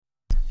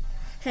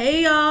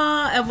Hey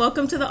y'all, and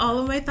welcome to the All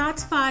of My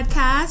Thoughts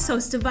podcast,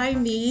 hosted by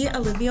me,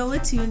 Olivia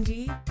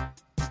Latunji.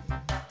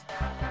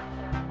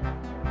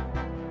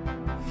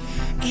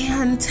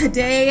 And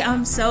today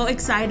I'm so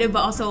excited,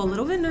 but also a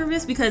little bit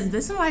nervous because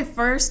this is my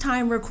first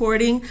time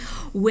recording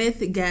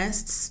with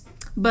guests.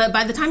 But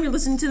by the time you're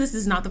listening to this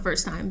is not the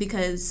first time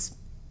because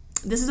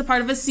this is a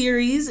part of a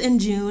series in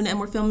June and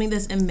we're filming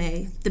this in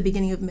May, the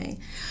beginning of May.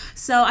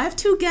 So I have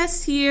two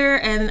guests here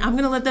and I'm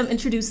going to let them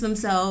introduce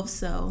themselves.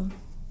 So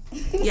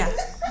yeah,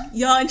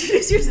 y'all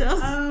introduce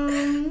yourselves.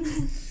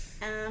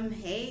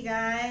 Hey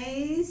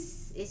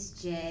guys, it's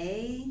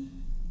Jay.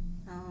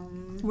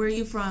 Where are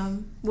you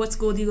from? What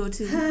school do you go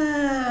to?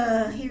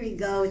 Here we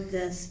go with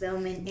the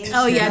Spelman intro.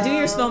 Oh yeah, do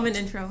your Spelman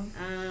intro.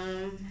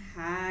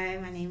 Hi,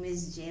 my name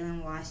is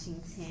Jailyn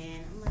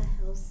Washington. I'm a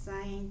health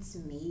science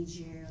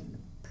major on the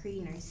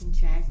pre-nursing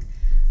track.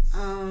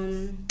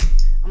 I'm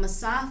a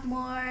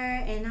sophomore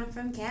and I'm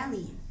from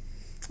Cali.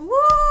 Woo!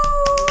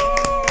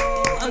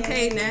 Yay.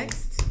 Okay,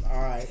 next. All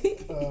right.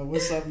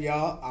 What's up,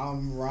 y'all?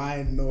 I'm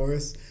Ryan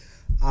Norris.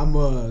 I'm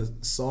a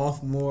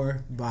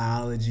sophomore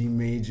biology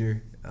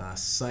major,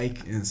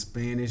 psych and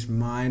Spanish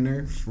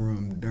minor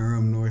from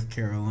Durham, North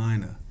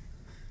Carolina.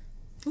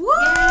 Woo!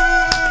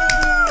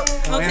 Oh,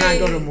 Okay. and I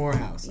go to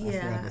Morehouse. I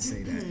Yeah. forgot to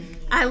say that.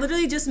 I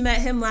literally just met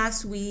him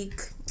last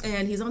week,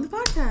 and he's on the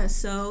podcast.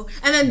 So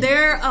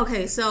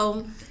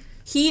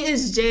he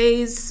is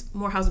Jay's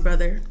Morehouse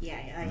brother.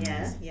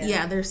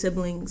 Yeah, they're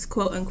siblings,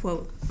 quote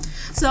unquote.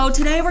 So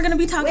today we're gonna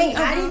be talking. Wait,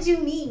 how did you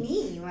meet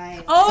me?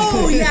 Like,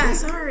 oh yeah,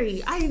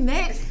 sorry. We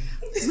met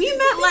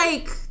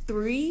like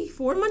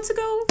 3-4 months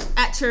ago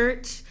at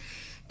church.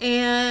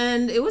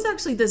 And it was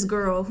actually this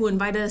girl who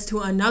invited us to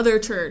another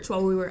church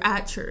while we were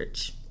at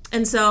church.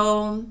 And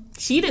so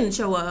she didn't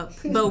show up,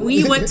 but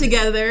we went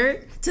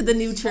together to the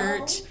new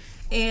church.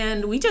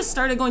 And we just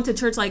started going to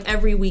church like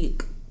every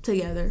week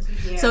together.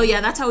 Yeah. So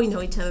yeah, that's how we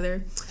know each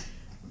other.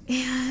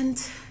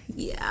 And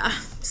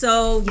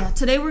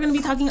today we're going to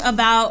be talking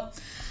about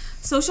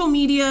social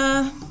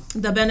media,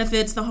 the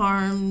benefits, the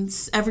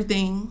harms,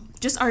 everything,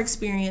 just our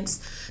experience.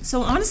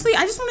 So honestly,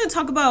 I just want to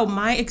talk about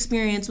my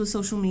experience with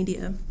social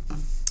media.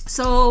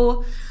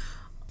 So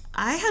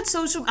I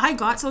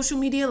got social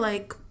media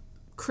like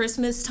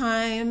Christmas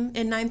time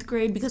in 9th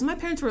grade because my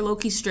parents were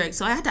low-key strict,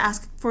 so I had to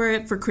ask for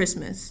it for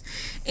Christmas.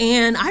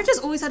 And I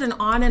just always had an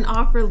on and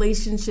off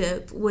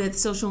relationship with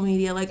social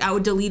media. Like I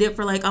would delete it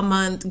for like a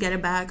month, get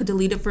it back,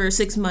 delete it for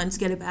 6 months,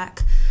 get it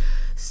back.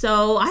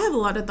 So I have a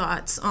lot of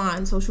thoughts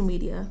on social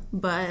media,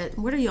 but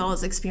what are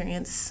y'all's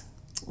experience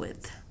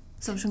with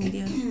social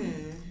media? I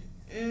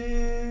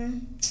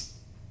didn't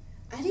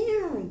I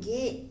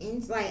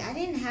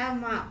didn't have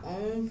my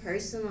own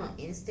personal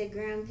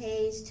Instagram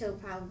page till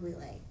probably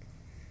like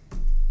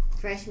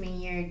freshman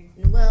year.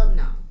 Well,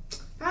 no,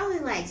 probably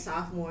like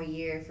sophomore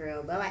year for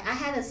real. But like I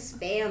had a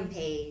spam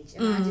page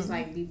and I just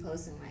like be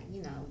posting like,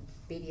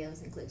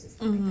 videos and clips and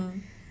stuff like that.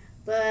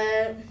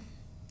 But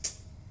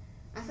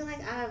I feel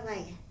like out of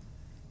like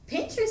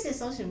Pinterest is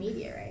social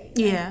media, right?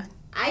 Yeah.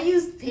 I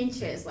used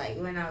Pinterest like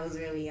when I was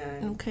really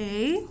young.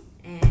 Okay.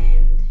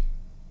 And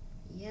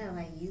yeah,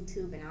 like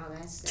YouTube and all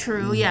that stuff.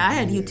 True. Yeah, I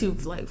had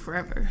YouTube like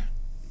forever.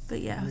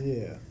 But yeah.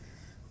 Yeah.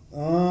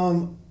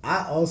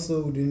 I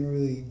also didn't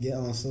really get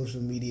on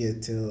social media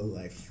till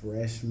like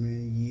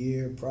freshman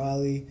year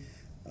probably.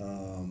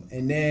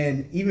 And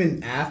then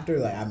even after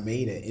like I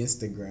made an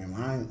Instagram,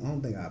 I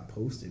don't think I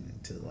posted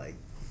until like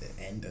the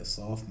end of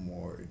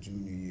sophomore or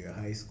junior year of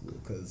high school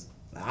because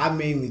I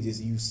mainly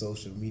just use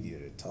social media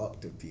to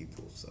talk to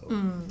people. So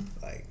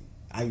like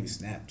I use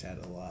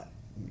Snapchat a lot.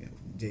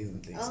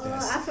 Jailyn thinks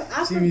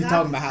she was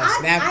talking about how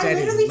Snapchat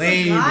is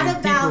lame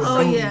and people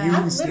don't use Snapchat.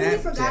 I literally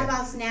forgot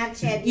about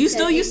Snapchat. You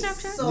still use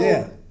Snapchat?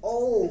 So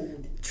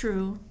old.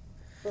 True.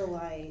 But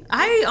like,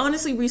 I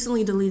honestly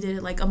recently deleted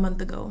it like a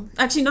month ago.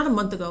 Actually, not a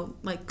month ago,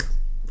 like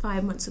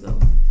 5 months ago.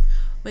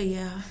 But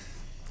yeah.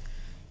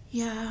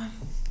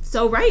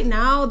 So right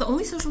now, the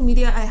only social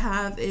media I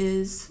have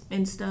is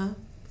Insta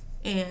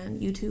and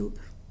YouTube.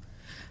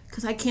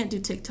 Because I can't do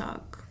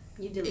TikTok.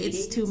 You deleted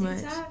It's too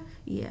much. TikTok?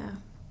 Yeah.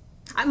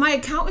 My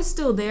account is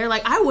still there.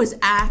 Like, I was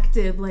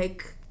active,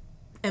 like,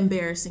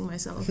 embarrassing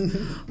myself.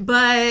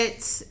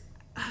 But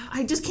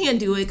I just can't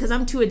do it because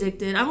I'm too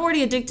addicted. I'm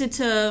already addicted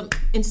to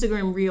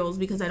Instagram Reels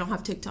because I don't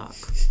have TikTok.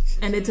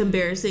 And it's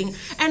embarrassing.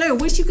 And I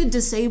wish you could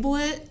disable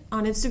it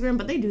on Instagram,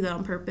 but they do that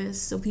on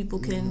purpose so people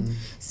can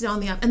stay on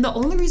the app. And the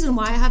only reason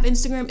why I have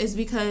Instagram is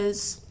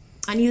because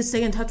I need to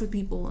stay in touch with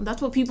people. And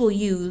that's what people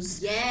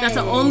use. Yes, that's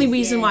the only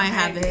reason why I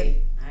have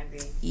it. I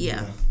agree.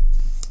 Yeah.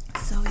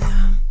 So,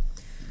 yeah.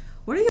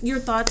 What are your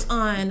thoughts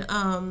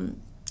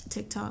on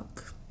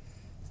TikTok?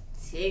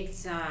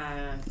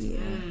 TikTok. Yeah.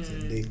 It's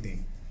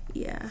addicting.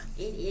 Yeah.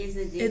 It is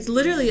addicting. It's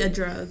literally a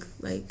drug.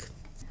 Like,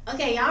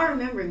 okay, y'all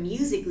remember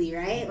Musically,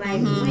 right?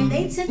 Like, when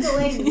they took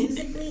away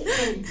Musically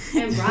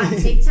and brought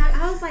TikTok,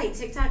 I was like,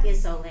 TikTok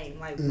is so lame.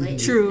 Like, what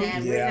is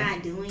that? We're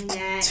not doing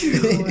that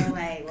anymore.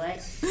 Like,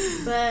 what?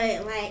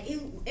 But, like,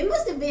 it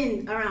must have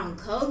been around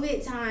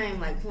COVID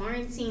time, like,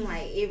 quarantine,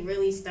 like, it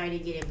really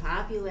started getting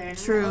popular. And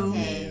I'm like,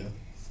 okay,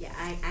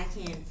 I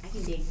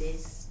can dig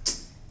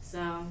this.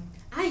 So,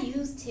 I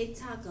use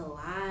TikTok a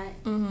lot,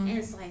 and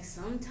it's like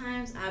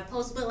sometimes I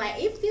post, but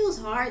like it feels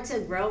hard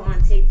to grow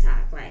on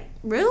TikTok. Like,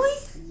 really?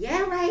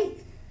 Yeah,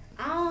 like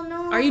I don't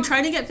know. Are you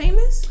trying to get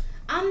famous?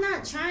 I'm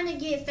not trying to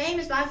get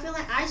famous, but I feel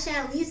like I should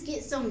at least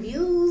get some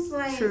views.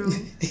 Like, true.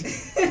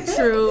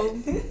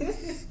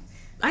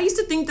 I used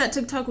to think that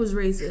TikTok was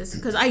racist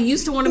because I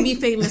used to want to be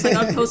famous. Like,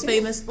 I'd post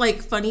famous,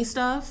 like funny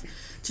stuff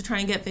to try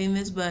and get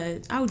famous,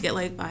 but I would get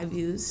like 5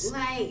 views.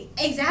 Like,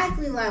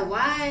 exactly. Like,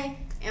 why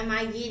am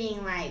I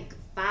getting like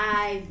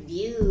 5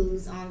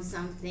 views on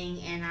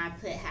something and I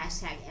put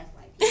hashtag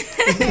FYP?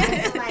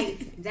 I feel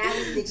like that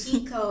was the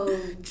cheat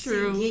code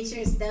to get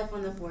your stuff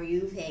on the For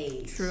You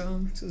page.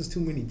 True. There's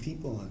too many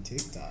people on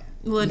TikTok.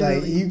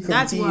 Literally. Like, you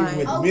That's compete why.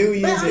 with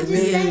millions and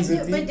millions of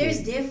people. But there's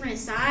different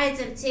sides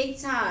of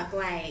TikTok.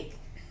 Like,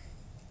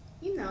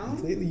 you know.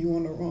 Clearly you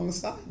on the wrong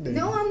side then.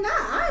 No, I'm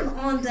not. I'm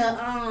on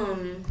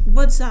the,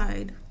 What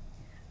side?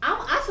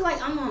 I feel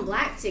like I'm on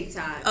Black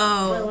TikTok.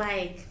 Oh. But,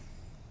 like,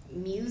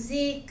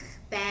 music,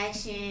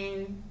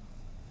 fashion,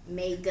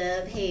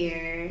 makeup,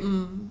 hair,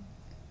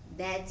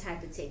 that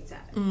type of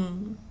TikTok.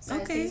 So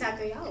what TikTok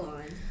are y'all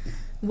on?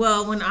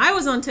 Well, when I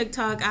was on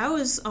TikTok, I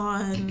was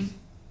on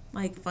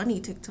like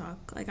funny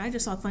TikTok. Like, I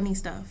just saw funny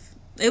stuff.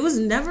 It was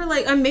never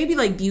like maybe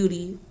like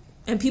beauty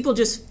and people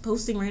just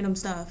posting random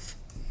stuff.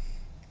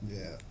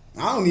 Yeah.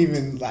 I don't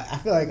even like. I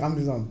feel like I'm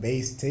just on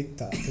base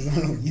TikTok because I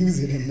don't use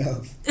it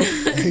enough.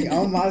 Like,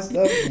 all my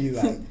stuff be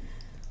like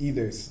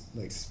either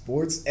like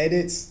sports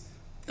edits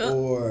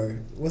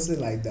or what's it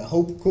like, the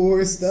Hope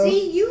Core stuff.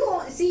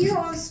 You're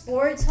on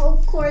sports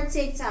Hope Core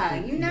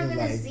TikTok. You're not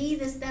gonna like, see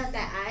the stuff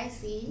that I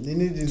see.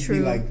 Then it just be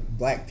like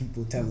black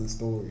people telling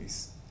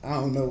stories. I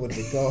don't know what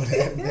they call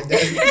that, but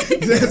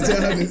that's the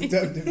other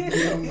stuff to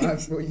be on my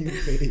For You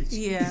page.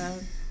 Yeah.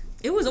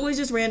 It was always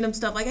just random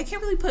stuff. Like, I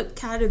can't really put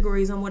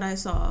categories on what I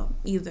saw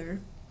either.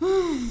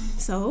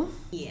 So,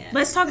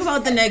 let's talk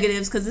about the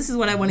negatives because this is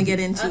what I want to get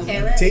into.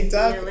 Okay,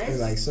 TikTok or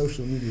like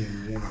social media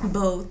in general?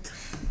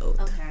 Both.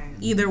 Okay.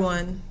 Either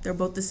one. They're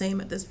both the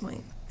same at this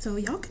point. So,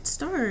 y'all can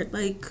start.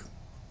 Like,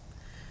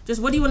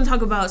 just what do you want to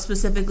talk about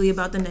specifically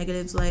about the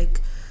negatives?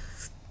 Like,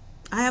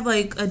 I have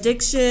like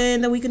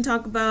addiction that we can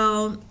talk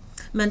about,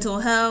 mental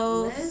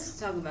health. Let's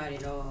talk about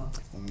it all.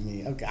 I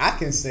mean, okay, I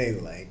can say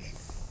like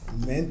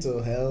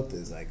mental health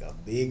is like a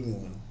big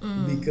one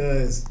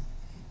because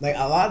like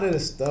a lot of the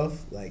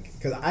stuff, like,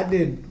 because I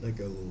did like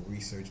a little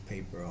research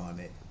paper on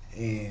it,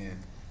 and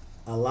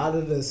a lot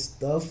of the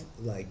stuff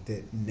like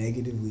that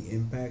negatively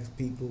impacts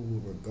people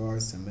with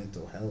regards to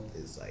mental health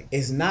is like,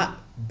 it's not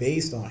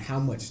based on how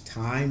much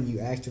time you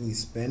actually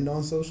spend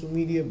on social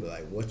media, but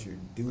like what you're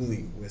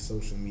doing with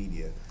social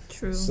media.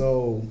 True.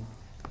 So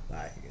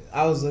like,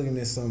 I was looking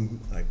at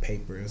some like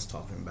papers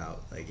talking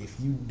about like, if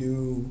you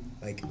do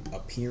like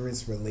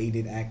appearance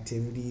related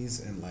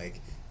activities and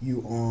like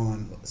you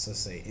on, let's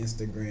say,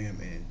 Instagram,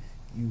 and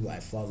you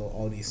like follow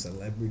all these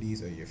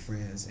celebrities or your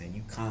friends and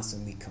you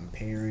constantly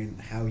comparing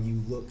how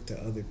you look to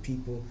other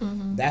people,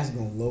 that's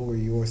gonna lower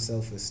your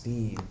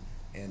self-esteem.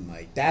 And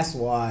like, that's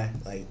why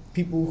like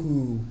people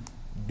who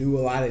do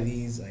a lot of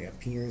these like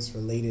appearance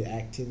related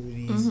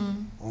activities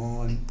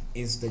on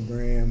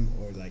Instagram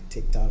or like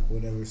TikTok,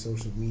 whatever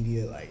social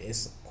media, like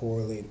it's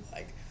correlated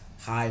like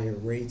higher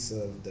rates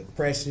of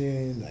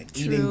depression, like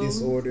eating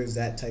disorders,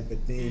 that type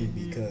of thing,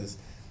 because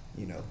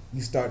you know,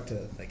 you start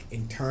to like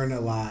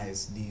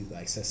internalize these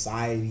like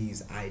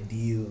society's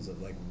ideals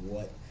of like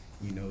what,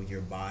 you know,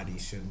 your body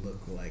should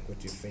look like,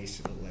 what your face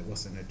should look like,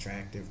 what's an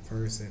attractive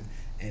person,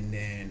 and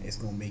then it's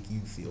gonna make you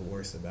feel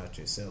worse about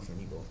yourself,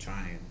 and you're gonna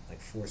try and like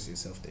force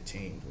yourself to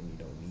change when you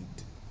don't need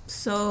to.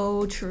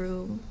 So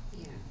true.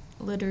 Yeah.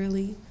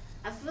 Literally.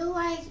 I feel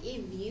like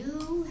if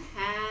you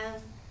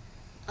have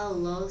a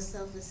low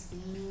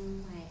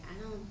self-esteem, like,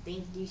 I don't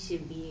think you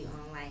should be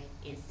on like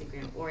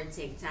Instagram or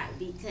TikTok,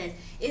 because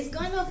it's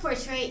gonna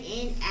portray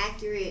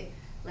inaccurate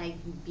like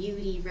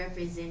beauty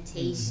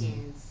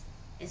representations,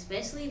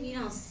 especially if you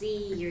don't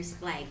see your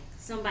like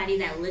somebody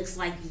that looks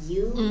like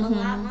you a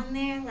lot on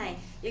there. Like,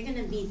 you're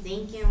gonna be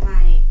thinking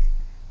like,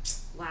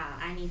 wow,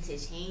 I need to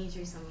change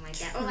or something like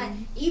that. Or like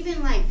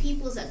even like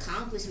people's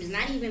accomplishments,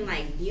 not even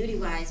like beauty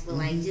wise, but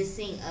like just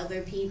seeing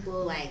other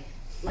people like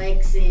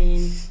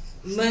flexing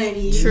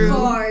money,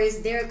 cars,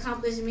 their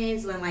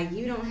accomplishments, when like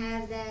you don't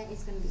have that,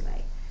 it's gonna be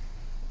like,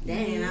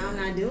 dang, I'm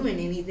not doing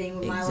anything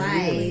with my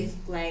life.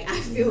 Like, I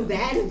feel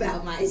bad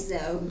about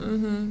myself.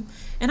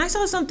 And I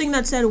saw something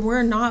that said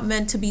we're not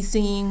meant to be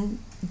seeing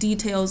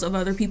details of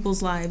other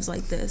people's lives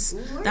like this.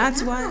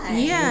 That's why.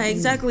 Yeah,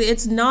 exactly.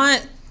 It's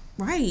not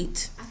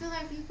right. I feel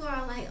like people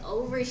are like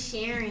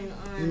oversharing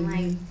on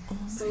like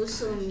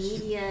social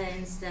media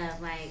and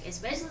stuff. Like,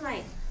 especially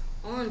like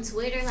on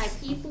Twitter, like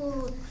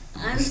people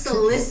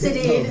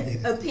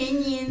unsolicited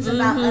opinions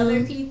about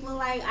other people.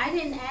 Like I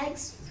didn't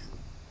ask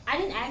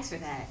for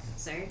that,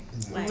 sir.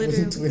 Like,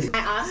 Literally.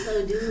 I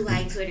also do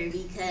like Twitter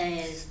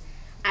because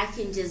I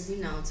can just,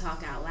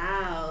 talk out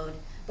loud.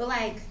 But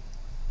like,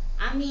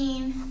 I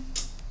mean,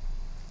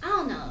 I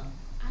don't know.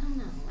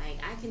 Like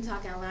I can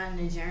talk out loud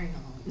in a journal.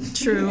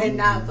 True. And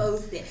not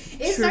post it.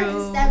 It's True.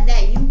 certain stuff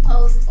that you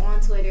post on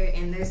Twitter,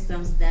 and there's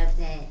some stuff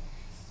that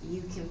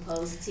you can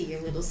post to your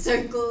little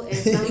circle, and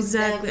some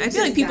Exactly. stuff I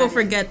feel like people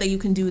forget that you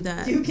can do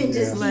that. you can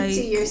just keep Like,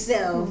 to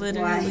yourself.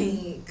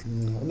 literally. Like,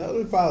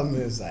 Another problem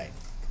is like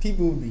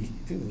people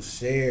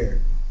share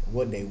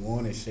what they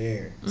want to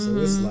share. So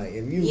it's like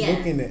if you're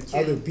looking at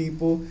other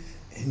people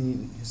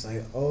and it's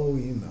like, oh,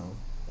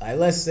 like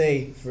let's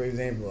say for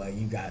example, like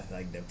you got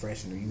like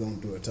depression or you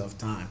going through a tough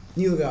time.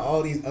 You look at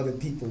all these other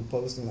people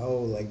posting,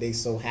 oh, like they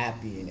so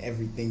happy and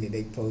everything that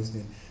they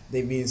posting,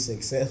 they being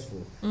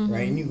successful,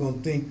 right? And you're gonna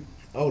think,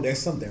 oh, there's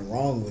something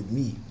wrong with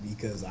me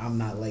because I'm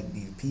not like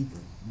these people.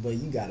 But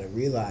you gotta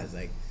realize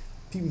like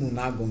people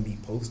not gonna be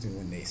posting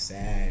when they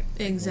sad,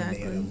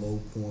 Exactly. when they at a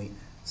low point.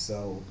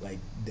 So like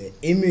the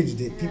image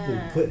that people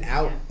put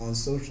out on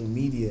social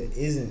media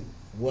isn't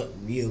what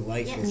real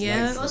life is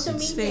Yeah. like. social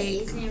It's media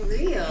fake. isn't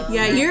real.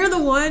 Yeah, you're the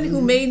one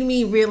who made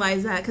me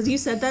realize that because you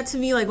said that to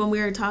me like when we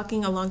were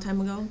talking a long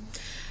time ago,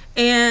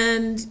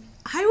 and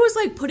I was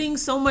like putting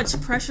so much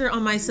pressure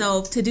on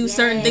myself to do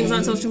certain things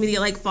on social media,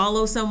 like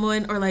follow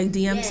someone or like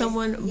DM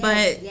someone,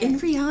 but in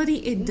reality,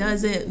 it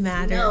doesn't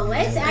matter. No,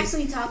 let's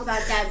actually talk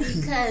about that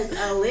because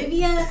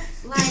Olivia,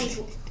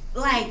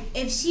 like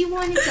if she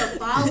wanted to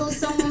follow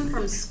someone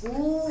from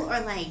school or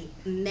like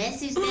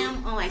message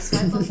them or like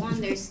swipe up on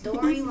their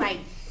story, like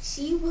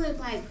she would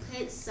like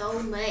put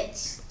so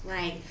much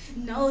like,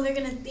 no, they're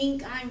gonna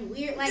think I'm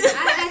weird. Like I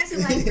had to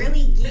like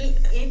really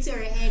get into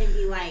her head and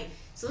be like,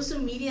 social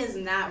media is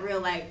not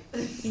real. Like,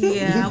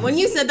 Yeah, when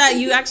you said that,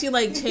 you actually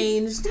like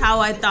changed how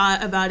I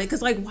thought about it.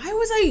 Cause like, why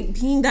was I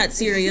being that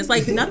serious?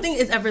 Like, nothing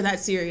is ever that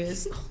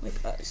serious. Oh my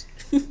gosh.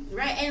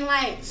 right, and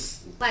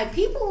like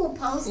people will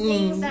post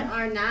things that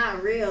are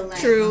not real. Like,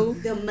 True.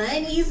 The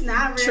money's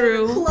not real.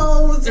 True. The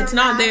clothes It's are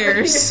not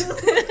theirs.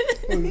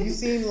 real. You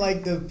seen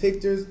like the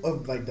pictures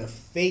of like the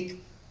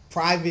fake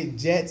private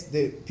jets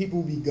that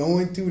people be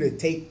going to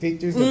take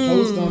pictures to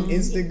post on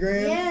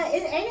Instagram? Yeah,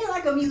 ain't it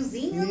like a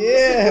museum?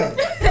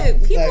 Yeah.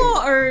 People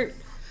Like- are.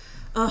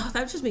 Oh,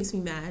 that just makes me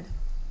mad.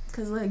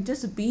 Cause like,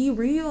 just be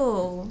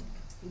real.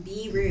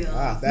 Be real.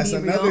 That's Be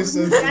another real.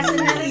 social That's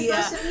media. another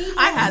Yeah, social media.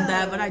 I had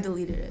that, but I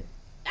deleted it.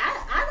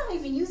 I don't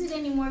even use it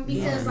anymore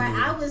because like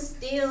I was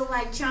still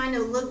like trying to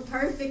look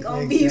perfect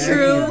on Exactly. Be True.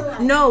 Real. Like,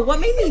 No, what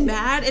made me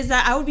mad is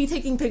that I would be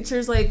taking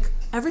pictures like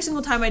every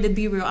single time I did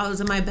Be Real, I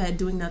was in my bed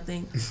doing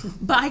nothing.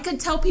 But I could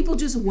tell people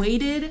just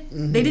waited.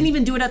 They didn't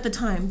even do it at the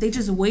time. They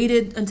just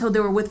waited until they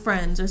were with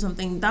friends or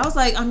something. That was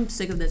like, I'm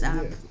sick of this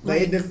app. Yeah.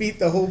 Like, it defeat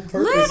the whole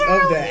purpose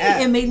Literally, of the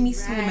app. it made me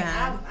so right,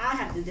 mad. I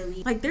have to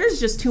delete. Like, there's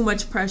just too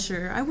much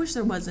pressure. I wish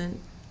there wasn't.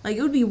 Like,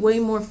 it would be way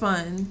more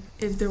fun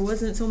if there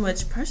wasn't so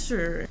much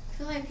pressure. I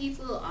feel like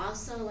people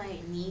also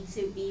like need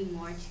to be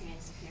more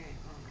transparent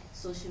on like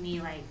social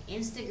media, like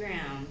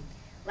Instagram.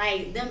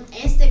 Like them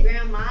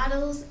Instagram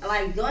models,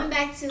 like going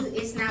back to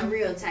it's not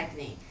real type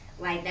thing.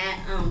 Like that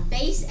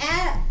Face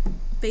app.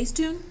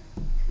 Facetune?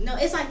 No,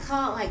 it's like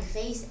called like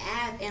Face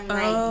app, and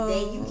like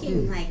then you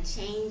can like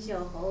change your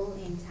whole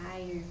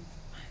entire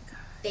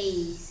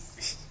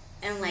face,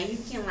 and like you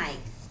can like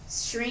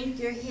shrink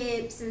your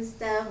hips and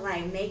stuff,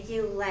 like make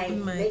it like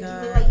make you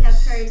look like you have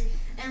curves.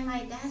 And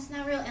like that's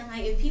not real. And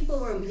like if people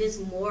were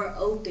just more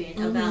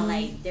open about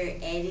like their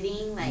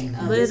editing, like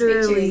this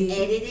picture is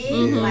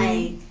edited,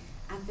 like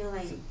I feel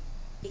like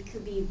it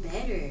could be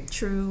better.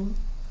 True.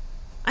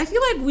 I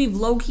feel like we've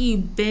low-key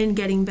been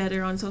getting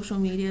better on social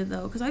media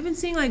though, because I've been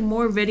seeing like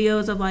more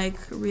videos of like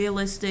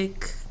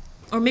realistic,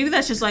 or maybe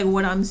that's just like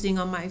what I'm seeing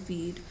on my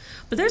feed,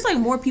 but there's like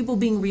more people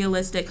being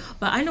realistic.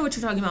 But I know what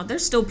you're talking about.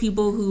 There's still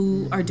people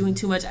who are doing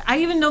too much. I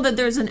even know that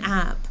there's an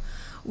app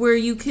where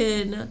you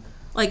can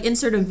like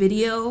insert a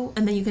video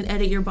and then you can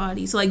edit your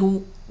body. So like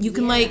you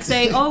can like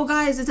say, oh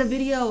guys, it's a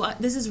video,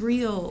 this is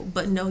real,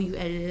 but no, you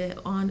edited it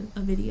on a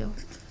video.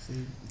 See,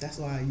 that's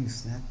why I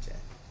use Snapchat,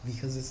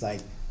 because it's like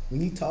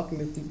when you talking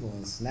to people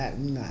on Snap,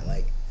 you're not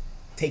like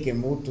taking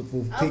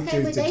multiple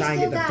pictures to try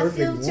and get the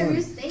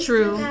perfect one.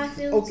 True.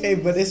 Okay,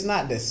 but it's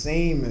not the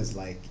same as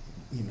like,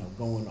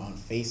 going on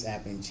Face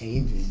app and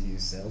changing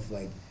yourself.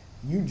 Like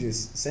you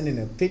just sending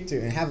a picture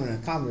and having a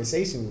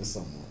conversation with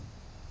someone.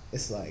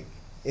 It's like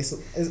it's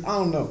I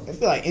don't know. I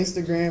feel like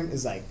Instagram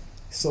is like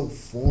so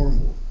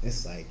formal.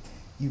 It's like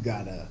you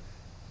gotta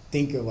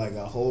think of like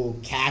a whole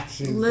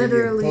caption.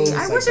 Literally, for your post,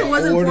 I like wish it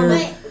wasn't order.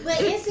 formal. But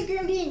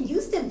Instagram didn't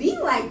used to be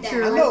like that.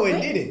 True. I Like, know it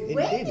when, didn't.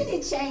 When did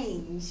it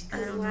change? I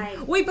don't know.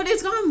 Like, Wait, but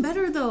it's gotten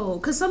better though,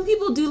 because some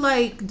people do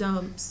like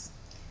dumps.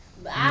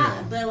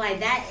 But like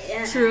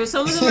that. True.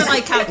 Some of them are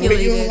like You don't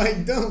calculated.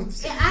 like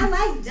dumps. Yeah, I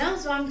like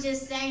dumps, so I'm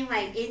just saying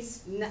like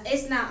it's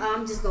not. Oh,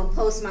 I'm just gonna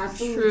post my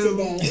food True.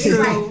 today. It's True.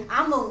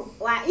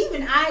 like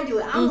even I do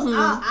it.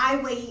 I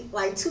wait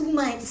like 2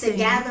 months to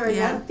gather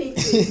enough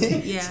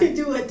pictures to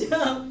do a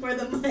dump for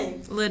the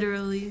month.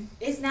 Literally.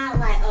 It's not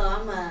like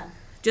I'm a.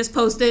 Just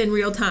post it in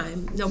real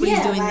time.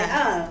 Nobody's doing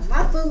that.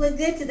 My food look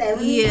good today.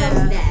 Let me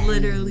post that.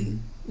 Literally.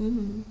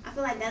 I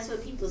feel like that's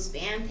what people's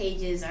spam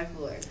pages are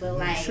for. But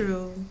like,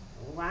 true.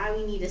 Why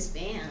we need a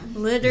spam?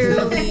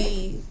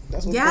 Literally.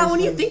 When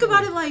you think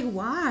about it, like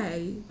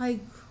why? Like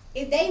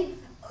if they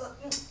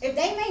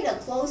made a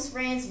close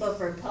friends but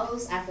for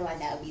posts, I feel like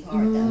that would be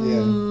hard though.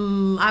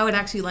 Yeah. I would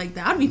actually like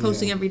that. I'd be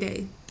posting every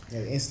day.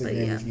 Yeah,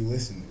 Instagram if you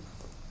listen.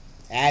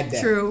 Add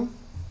that. True.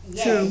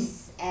 Yes. True.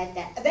 At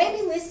that.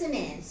 They be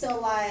listening. So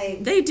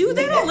like they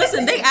don't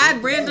listen. They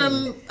add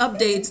random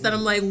updates that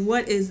I'm like,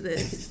 what is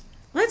this?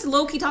 Let's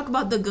low-key talk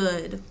about the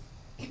good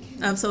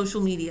of social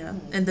media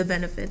and the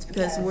benefits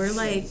because we're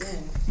like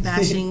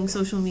bashing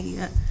social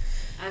media.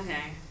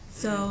 Okay.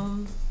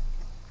 So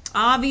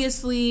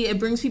obviously it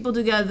brings people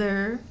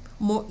together.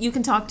 More you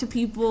can talk to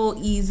people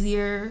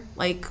easier,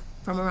 like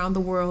from around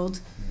the world,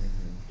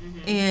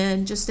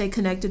 and just stay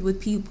connected with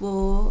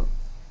people.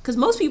 Because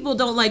most people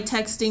don't like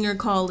texting or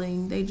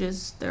calling.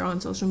 They're on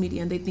social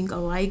media and they think a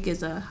like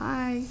is a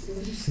hi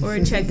or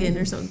a check-in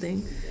or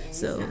something.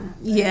 So,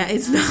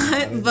 it's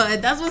not.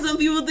 But that's what some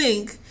people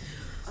think.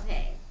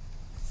 Okay.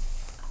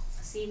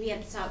 See, we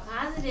have to talk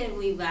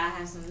positively, but I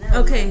have some notes.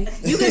 Okay.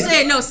 You can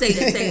say it. No, say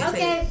it. Say it.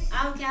 Okay,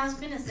 I was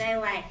gonna say,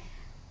 like,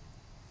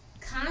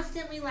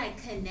 constantly,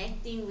 like,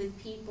 connecting with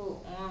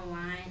people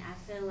online, I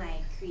feel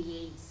like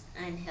creates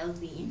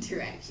unhealthy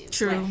interactions.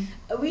 True.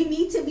 Like, we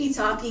need to be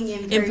talking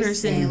in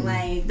person.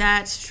 Like,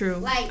 that's true.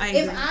 Like,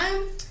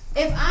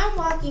 if I'm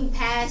walking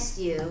past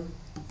you,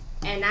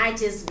 and I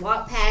just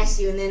walk past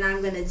you, and then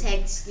I'm gonna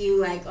text you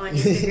like on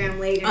Instagram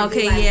later. And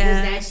be like, was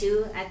that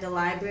you at the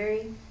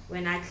library?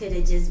 When I could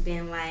have just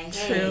been like,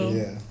 hey. True.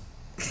 Yeah.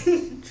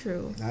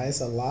 True. Now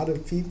it's a lot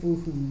of people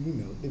who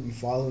they be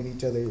following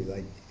each other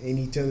like in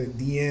each other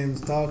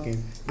DMs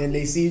talking. Then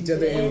they see each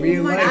other in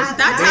real life.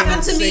 That's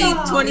happened to me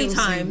 20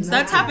 times.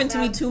 That's happened to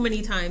me too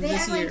many times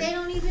this year. Like they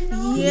don't even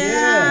know.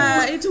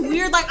 Yeah, it's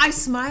weird. Like I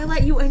smile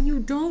at you and you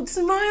don't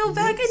smile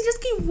back and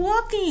just keep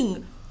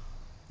walking.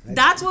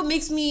 That's what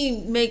makes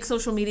me make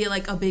social media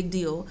like a big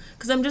deal.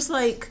 Because I'm just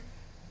like,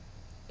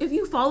 if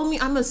you follow me,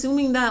 I'm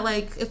assuming that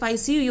like if I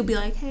see you, you'll be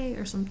like, hey,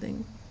 or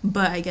something.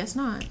 But I guess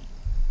not.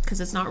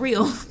 Because it's not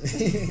real.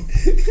 Okay,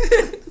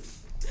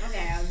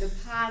 the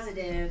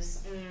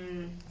positives.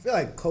 I feel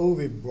like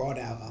COVID brought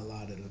out a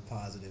lot of the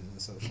positives in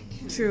social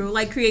media. True,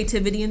 like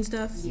creativity and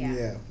stuff.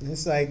 Yeah.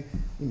 It's like,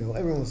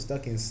 everyone's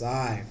stuck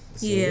inside.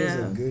 So it was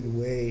a good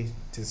way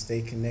to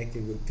stay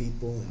connected with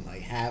people and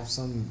like have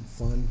some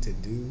fun to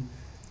do.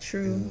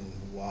 True.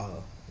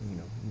 While,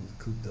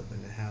 cooped up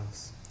in the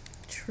house.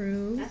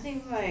 True. I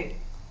think like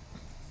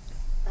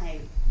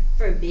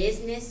for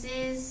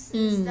businesses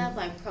and stuff,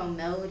 like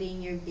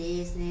promoting your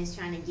business,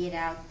 trying to get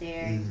out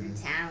there, your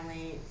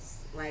talents.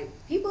 Like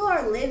people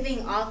are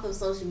living off of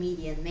social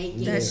media,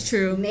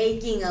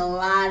 making a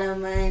lot of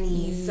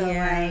money. So like,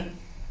 I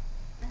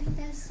think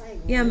that's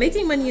like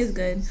making money is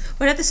good,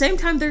 but at the same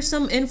time, there's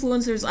some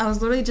influencers. I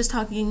was literally just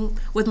talking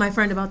with my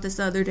friend about this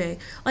the other day.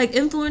 Like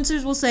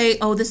influencers will say,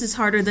 "Oh, this is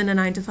harder than a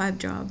 9-to-5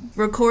 job."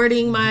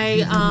 Recording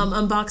my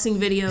unboxing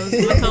videos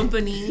for a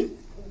company.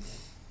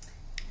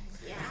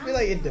 I feel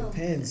like it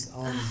depends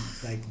on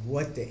like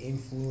what the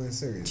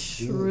influencer is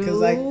doing. Because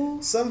like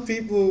some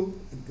people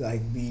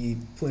like be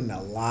putting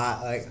a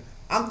lot. Like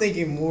I'm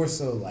thinking more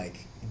so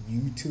like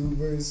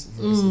YouTubers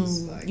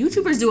versus like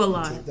YouTubers do a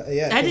lot.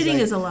 Editing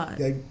is a lot.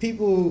 Like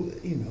people,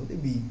 they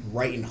be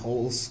writing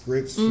whole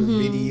scripts for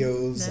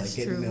videos, that's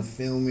like getting a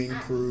filming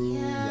crew,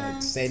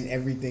 like setting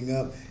everything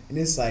up, and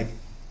it's like.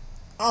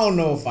 I don't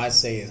know if I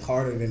say it's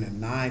harder than a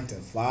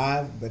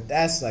 9-to-5, but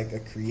that's like a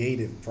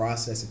creative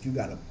process that you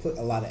got to put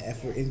a lot of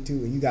effort into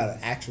and you got to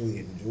actually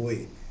enjoy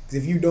it.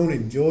 Because if you don't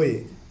enjoy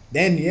it,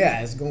 then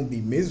it's going to be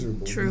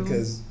miserable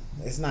because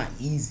it's not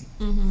easy.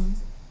 I don't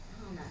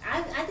know.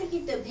 I think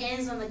it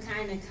depends on the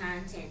kind of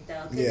content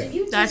though. Because if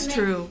you just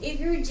if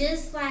you're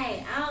just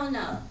like, I don't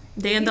know.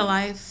 Day in the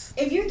life.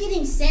 If you're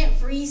getting sent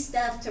free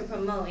stuff to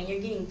promote and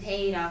you're getting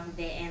paid off of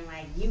it and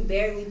like you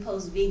barely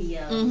post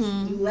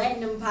videos, you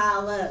letting them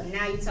pile up.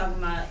 Now you're talking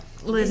about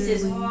this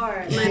is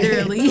hard.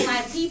 Literally.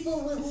 Like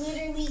people would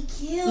literally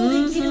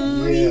kill to get a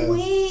free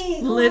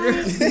wig.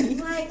 Literally.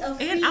 Like a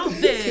free and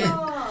outfit,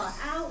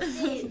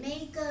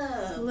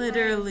 makeup.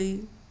 Literally.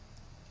 Like,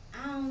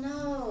 I don't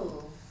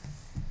know.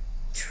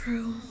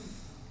 True.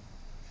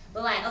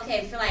 But like,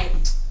 okay, for like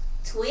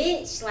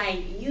Twitch,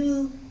 like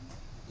you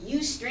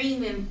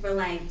streaming for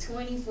like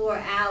 24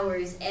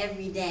 hours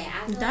every day.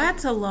 I feel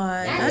that's a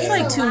lot. That's is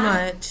like a too lot.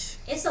 much.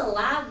 it's a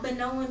lot, but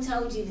no one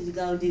told you to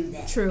go do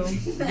that. True.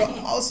 But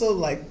also,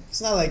 like,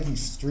 it's not like you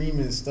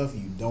streaming stuff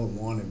you don't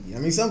want to be. I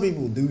mean, some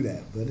people do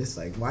that, but it's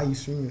like, why you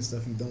streaming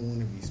stuff you don't want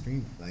to be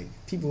streaming? Like,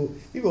 people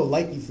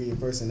like you for your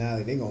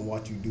personality. They gonna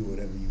watch you do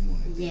whatever you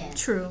want to do. Yeah.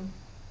 True.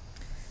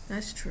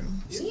 That's true.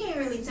 We ain't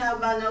really talk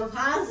about no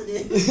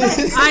positive.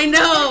 I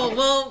know.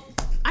 Well,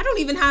 I don't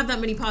even have that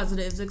many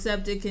positives,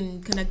 except it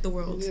can connect the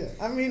world. Yeah,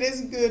 I mean,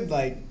 it's good,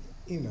 like,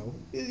 you know,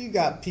 you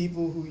got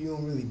people who you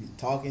don't really be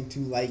talking to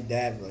like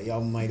that, but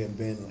y'all might have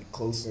been, like,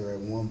 closer at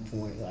one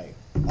point. Like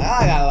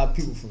I got a lot of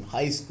people from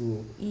high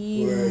school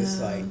where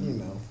it's like, you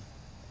know,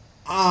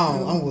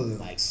 I wasn't,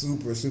 like,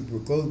 super, super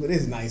close, but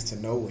it's nice to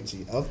know what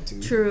you're up to.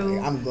 True.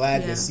 Like, I'm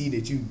glad to see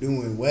that you're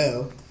doing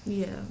well.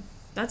 Yeah.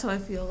 That's how I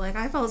feel. Like,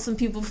 I followed some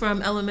people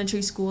from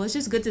elementary school. It's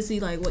just good to see,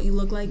 like, what you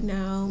look like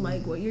now,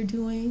 like, what you're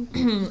doing.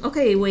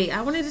 Okay, wait.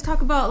 I wanted to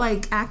talk about,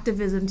 like,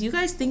 activism. Do you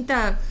guys think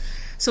that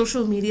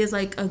social media is,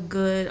 like, a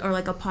good or,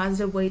 like, a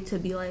positive way to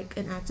be, like,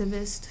 an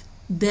activist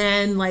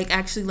than, like,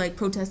 actually, like,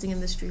 protesting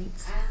in the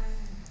streets?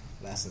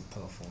 That's a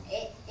tough one.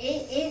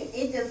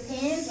 It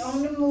depends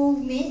on the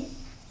movement,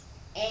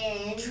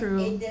 and True.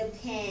 it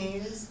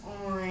depends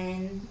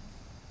on,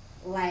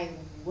 like,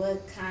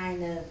 what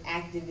kind of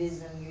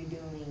activism you're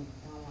doing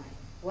online.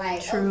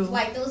 Like, True.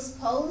 Like those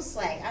posts,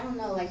 like, I don't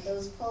know, like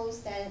those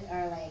posts that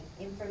are, like,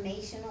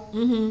 informational.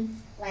 Mm-hmm.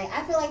 Like,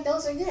 I feel like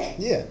those are good.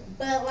 Yeah.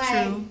 But,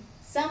 like, True.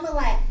 some of,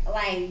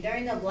 like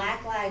during the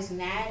Black Lives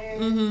Matter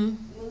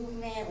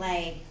movement,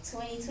 like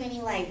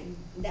 2020, like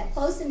that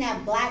posting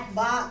that black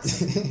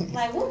box,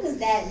 like, what was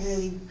that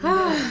really doing?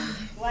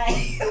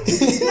 Like,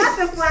 not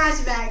the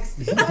flashbacks.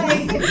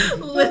 Like, Literally.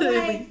 But,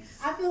 like,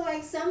 I feel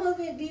like some of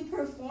it be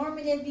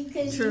performative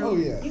because True.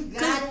 you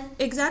gotta.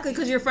 Exactly,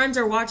 because your friends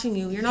are watching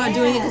you. You're not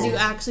doing it because you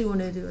actually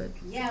want to do it.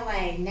 Yeah,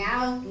 like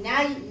now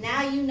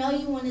you know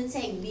you want to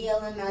take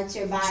BLM out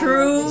your body.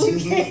 True. But you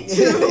can't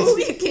do True.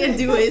 it. You can't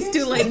do it. It's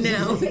too late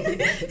now.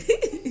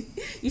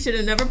 You should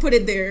have never put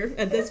it there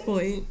at this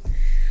point.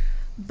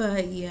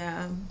 But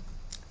yeah,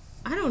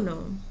 I don't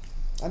know.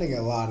 I think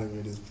a lot of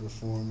it is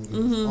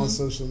performative on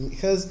social media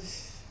because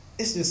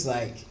it's just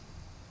like,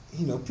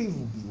 you know,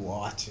 people be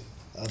watching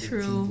other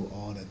people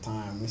all the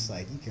time. It's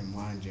like you can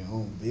mind your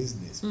own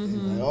business.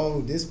 Like,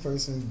 oh, this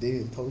person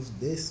didn't post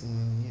this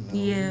one, you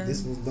know,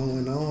 this was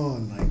going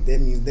on. Like, that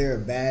means they're a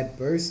bad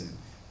person.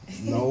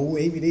 No,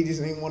 maybe they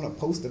just ain't want to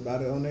post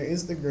about it on their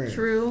Instagram.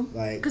 True.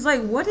 Like, because,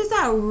 like, what is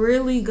that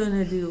really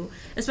gonna do?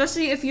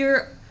 Especially if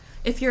your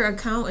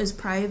account is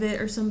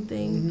private or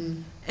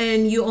something,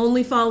 and you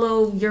only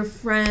follow your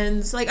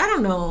friends. Like, I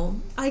don't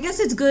know. I guess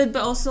it's good,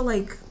 but also,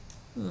 like,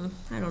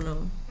 I don't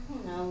know.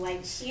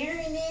 Like,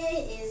 sharing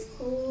it is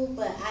cool,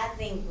 but I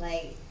think,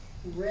 like,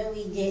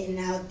 really getting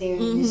out there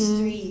in the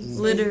streets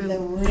Literally. is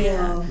the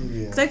real.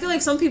 Because I feel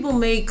like some people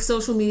make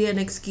social media an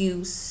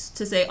excuse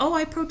to say, oh,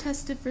 I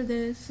protested for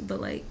this,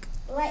 but, like,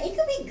 it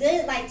could be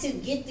good, like, to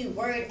get the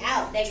word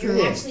out that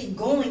you're actually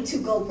going to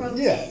go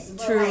protest.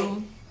 But,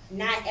 like,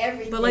 not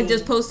everything. But, like,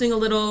 just posting a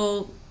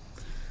little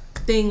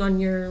thing on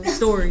your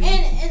story.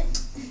 and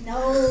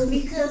no,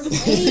 because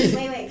wait.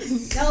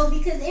 No,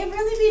 because it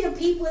really be the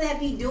people that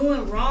be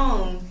doing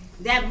wrong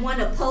that want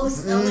to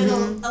post a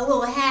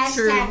little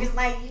hashtag. It's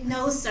like,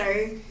 no,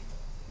 sir,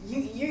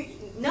 you're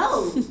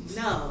no.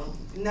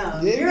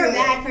 Yeah. You're a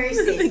bad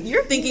person.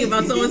 You're thinking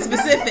about someone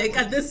specific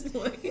at this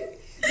point.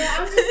 No,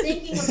 I'm just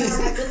thinking about,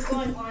 like, what's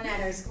going on at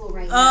our school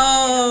right now.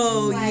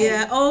 Oh, like,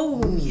 yeah.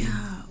 Oh, yeah.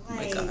 Oh, my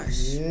like,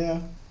 gosh. yeah.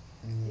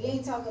 We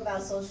ain't talk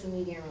about social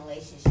media and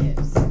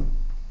relationships.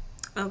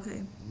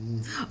 Okay.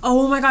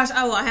 Oh my gosh.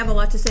 Oh, I have a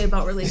lot to say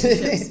about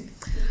relationships.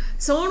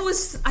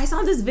 I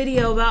saw this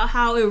video about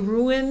how it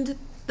ruined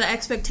the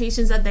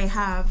expectations that they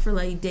have for,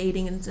 like,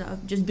 dating and stuff.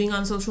 Just being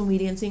on social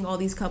media and seeing all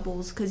these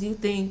couples because you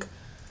think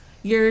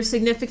your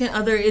significant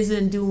other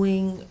isn't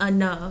doing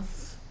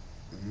enough.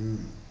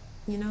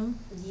 You know?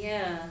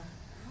 Yeah.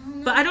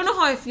 But I don't know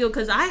how I feel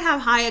because I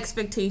have high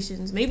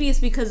expectations. Maybe it's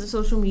because of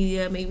social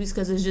media. Maybe it's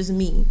because it's just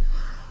me.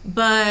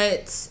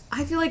 But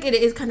I feel like it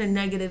is kind of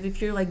negative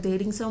if you're, like,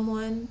 dating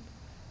someone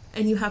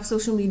and you have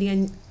social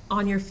media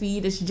on your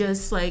feed. It's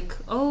just like,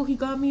 oh, he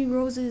got me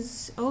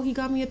roses. Oh, he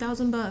got me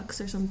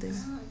 $1,000 or something.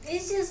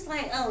 It's just,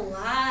 like, a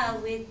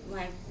lot with,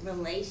 like,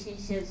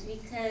 relationships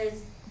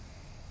because,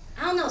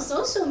 I don't know,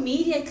 social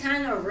media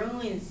kind of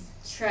ruins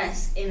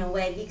trust in a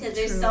way because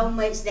there's so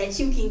much that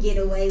you can get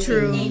away with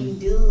and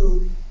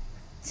do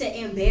to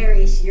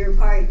embarrass your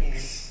partner.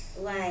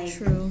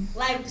 Like,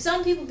 like,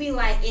 some people be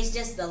like, it's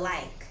just a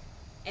like.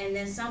 And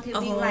then some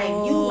people be like,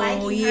 you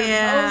liking her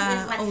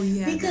post. It's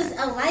like, because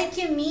a like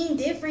can mean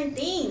different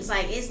things.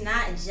 Like, it's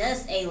not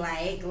just a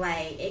like.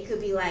 Like, it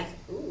could be like,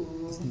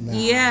 ooh. Nah,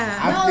 yeah.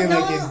 I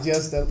feel like it's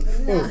just a...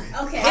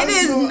 Okay. It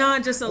is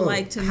not just a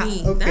like to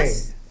me. Okay.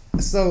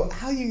 So,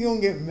 how you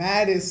gonna get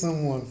mad at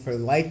someone for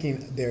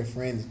liking their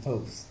friend's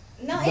post?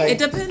 No, Like, it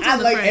depends on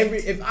the friend.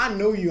 If I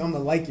know you, I'm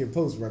gonna like your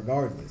post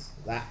regardless.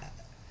 Like,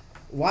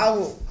 why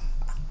would...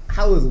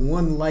 how is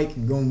one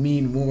like gonna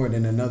mean more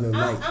than another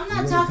like? I'm not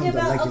when it talking comes to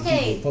about liking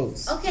okay,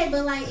 people's posts? okay,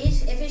 but like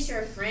if it's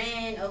your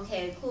friend,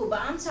 okay, cool.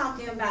 But I'm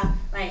talking about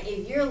like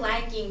if you're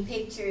liking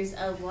pictures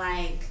of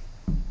like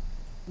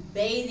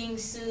bathing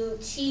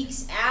suit,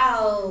 cheeks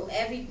out,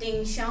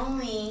 everything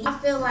showing. I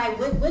feel like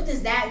what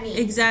does that mean?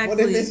 Exactly.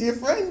 What if it's your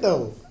friend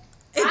though?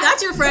 If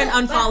that's your friend,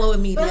 unfollow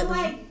immediately. But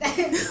like,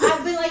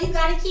 I feel like you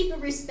gotta keep it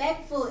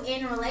respectful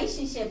in a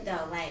relationship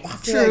though. Like, I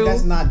feel like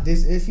that's not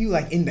this. If you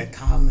like in the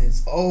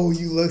comments, oh,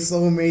 you look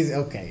so amazing.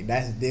 Okay,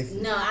 that's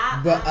different. no,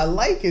 But a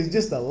like is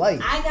just a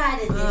like. I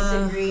gotta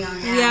disagree on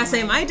that. Yeah,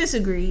 same. I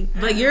disagree.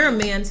 But you're a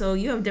man, so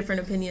you have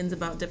different opinions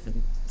about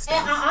different stuff.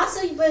 And I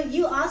also, but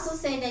you also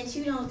say that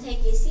you don't take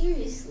it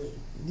seriously.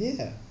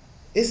 Yeah.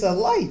 It's a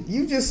like.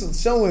 You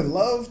just showing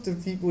love to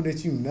people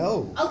that you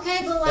know. Okay,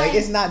 but Like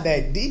it's not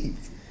that deep.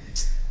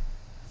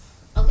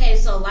 okay,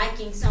 so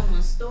liking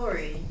someone's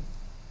story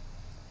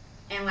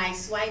and like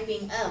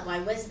swiping up,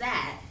 like what's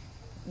that?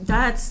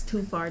 That's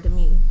too far to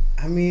me.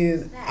 I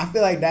mean, I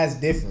feel like that's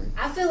different.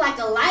 I feel like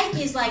a like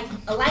is like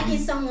a liking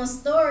someone's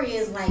story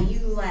is like you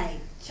like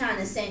trying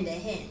to send a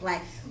hint.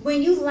 Like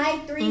when you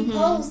like 3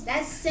 posts,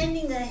 that's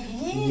sending a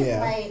hint.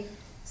 Yeah. Like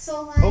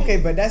so like Okay,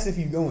 but that's if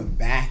you're going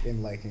back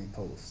and liking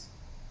posts.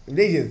 If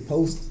they just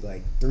post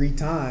like 3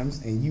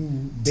 times and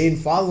you've been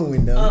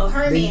following them,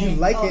 then you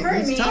like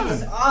it each time.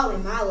 Is all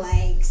in my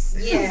likes.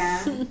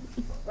 Yeah.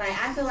 Like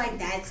I feel like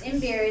that's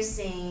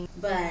embarrassing,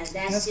 but that's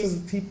because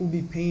just people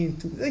be paying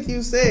too. Like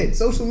you said,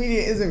 social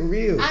media isn't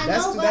real. I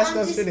know, but that I'm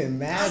stuff just, shouldn't I'm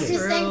matter.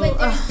 just saying, but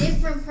there's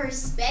different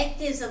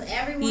perspectives of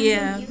everyone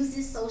Yeah. who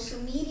uses social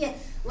media.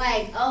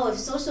 Like, oh, if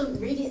social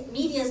media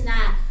is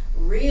not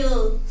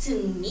real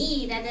to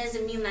me, that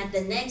doesn't mean like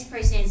the next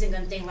person isn't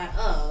gonna think like,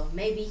 oh,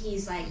 maybe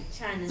he's like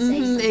trying to say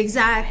something.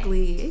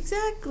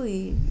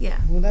 Exactly. Yeah.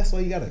 Well, that's why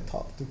you gotta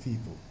talk to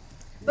people.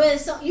 But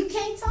so you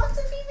can't talk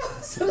to people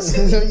on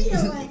social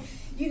media. Like,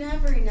 you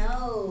never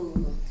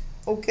know.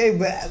 Okay,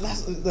 but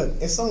look,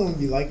 if someone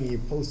be liking your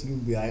post, you can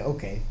be like,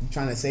 okay, you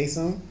trying to say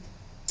something?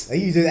 Like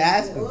you just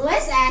ask them.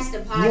 Let's ask the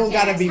podcast. You don't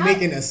gotta be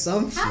making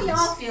assumptions. How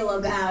y'all feel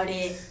about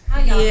it? How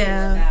y'all feel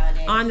about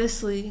it?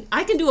 Honestly,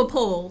 I can do a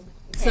poll.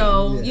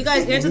 So Yeah. you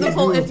guys answer the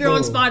poll. If you're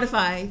on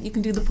Spotify, you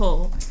can do the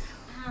poll.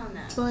 I don't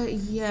know. But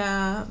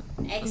yeah,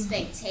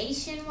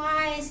 Expectation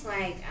wise,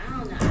 like I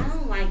don't know. I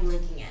don't like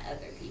looking at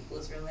other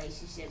people's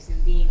relationships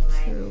and being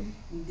like, True.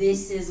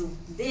 this is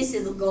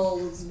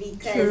goals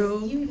because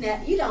True. you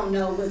don't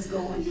know what's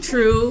going on.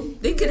 true.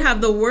 They could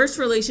have the worst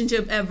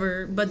relationship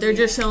ever, but they're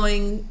just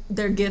showing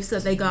their gifts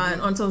that they got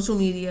on social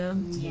media.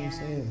 You know what Yeah. I'm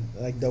saying?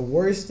 Like the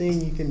worst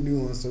thing you can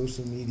do on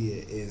social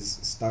media is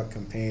start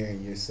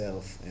comparing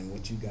yourself and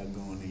what you got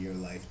going in your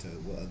life to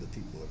what other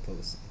people are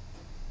posting.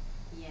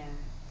 Yeah.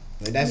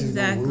 Like that's just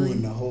gonna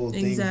ruin the whole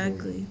thing.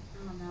 Exactly. For you.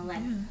 I don't know.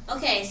 Like,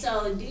 okay,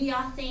 so do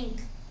y'all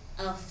think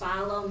a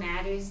follow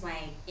matters?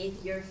 Like,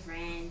 if your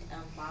friend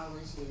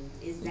unfollows you,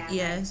 is that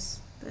Yes.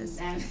 Is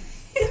that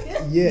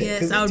Yeah, Yes,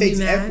 because I it would be takes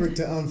mad. effort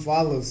to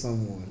unfollow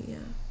someone. Yeah.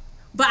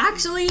 But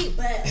actually,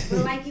 but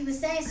like you were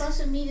saying,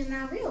 social media is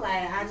not real.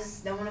 Like, I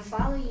just don't want to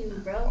follow you,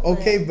 bro.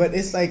 Okay, but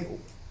it's like,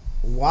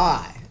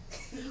 why?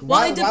 Well, it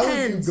Why would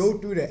depends. you go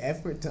through the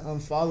effort to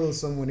unfollow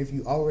someone if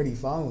you already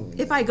following?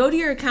 if I go to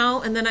your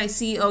account and then I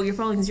see, oh, you're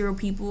following 0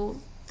 people,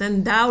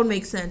 then that would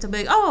make sense. I'd be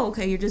like, oh,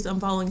 okay, you're just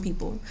unfollowing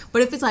people.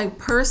 But if it's like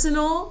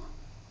personal,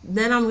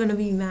 then I'm gonna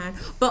be mad.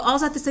 But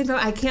also at the same time,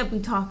 I can't be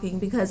talking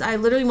because I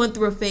literally went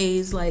through a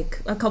phase like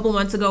a couple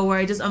months ago where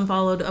I just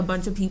unfollowed a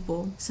bunch of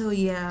people. So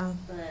yeah,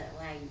 But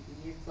like,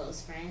 you're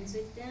close friends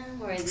with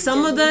them, or is it some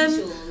just of them,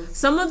 mutuals?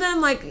 some of them,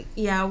 like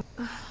yeah.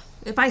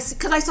 If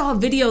because I saw a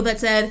video that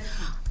said,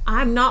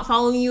 I'm not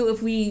following you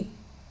if we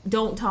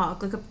don't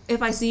talk. Like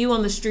if I see you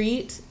on the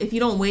street, if you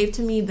don't wave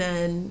to me,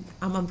 then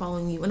I'm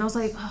unfollowing you. And I was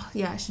like, oh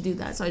yeah, I should do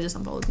that. So I just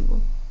unfollowed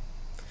people.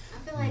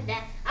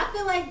 I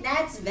feel like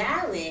that's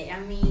valid. I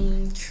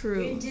mean,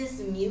 True. you're just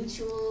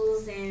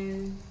mutuals,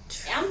 and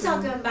I'm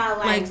talking about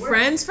Like we're-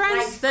 friends?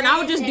 Then I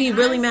would just be and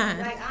really I'm- mad.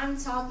 Like I'm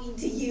talking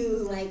to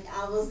you like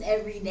almost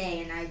every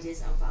day, and I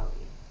just unfollow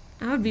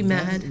you. I would be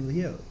mad.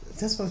 Yeah,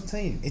 that's what I'm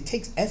saying. It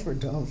takes effort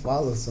to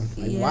unfollow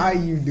something. Like, Yeah. why are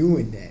you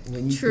doing that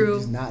when you True. can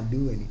just not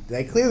do anything?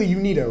 Like, clearly you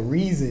need a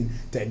reason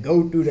to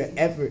go through the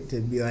effort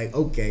to be like,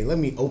 okay, let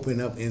me open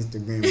up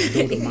Instagram and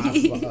go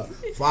to my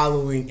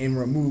following and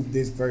remove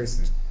this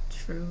person.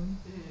 True.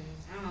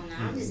 I don't know.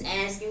 I'm just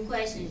asking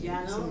questions,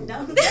 y'all.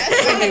 Don't.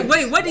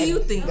 Wait, what do you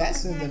think?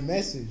 That's in the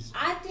message.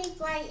 I think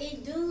like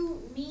it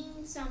do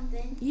mean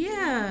something.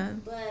 Yeah.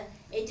 But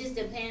it just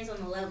depends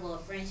on the level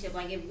of friendship.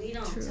 Like if we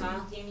don't True.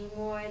 talk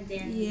anymore,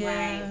 then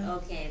Yeah.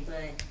 like okay.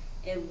 But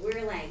if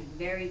we're like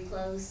very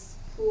close,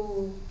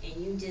 cool, and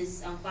you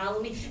just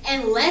unfollow me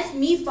and left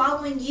me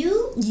following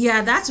you,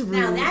 Yeah, that's rude.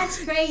 now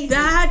that's crazy.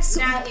 That's-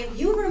 now if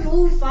you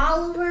remove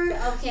follower,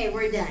 okay,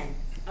 we're done.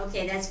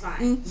 Okay, that's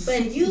fine. But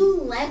if you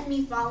left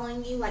me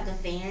following you like a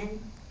fan,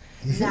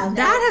 That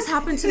has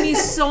happened to me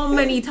so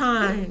many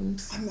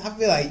times. I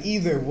feel like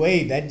either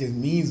way, that just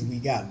means we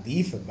got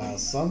beef about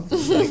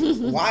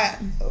something. Like,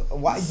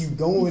 why you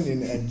going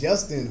and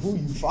adjusting who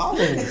you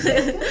following?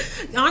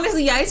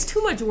 Honestly, yeah, it's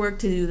too much work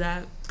to do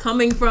that.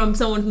 Coming from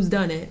someone who's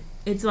done it,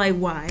 it's like,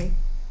 why?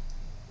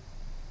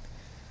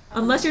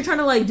 Unless you're trying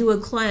to like do a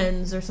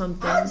cleanse or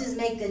something. I'll just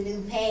make a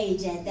new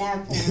page at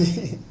that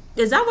point.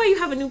 Is that why you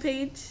have a new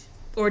page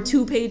or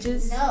 2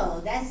 pages?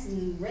 No, that's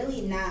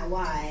really not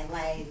why.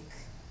 Like.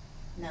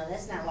 No,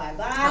 that's not why.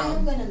 But I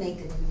am gonna make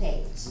a new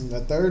page. A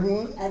third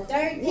one? A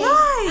third page.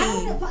 Why?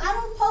 I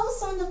don't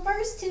post on the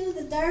first 2.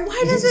 The third.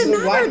 Why does it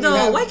matter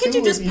though? Why can't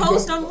you just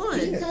post on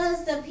one?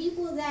 Because the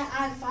people that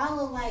I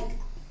follow, like,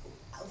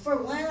 for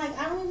one, like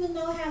I don't even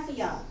know half of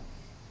y'all.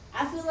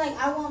 I feel like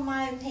I want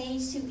my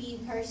page to be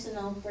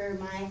personal for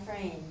my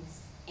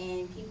friends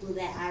and people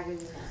that I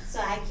really know, so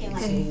I can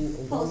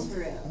like post for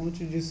real. Why don't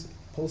you just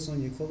post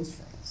on your close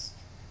friends?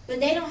 But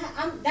they don't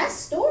have. That's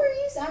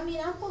stories. I mean,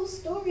 I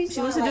post stories.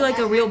 She wants to do like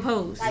a real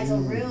post. Like a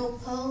real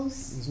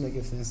post. Just make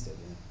it Finsta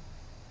then.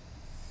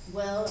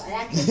 Well,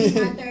 that could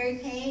be my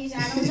third page.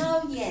 I don't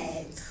know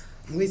yet.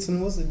 Wait, so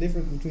what's the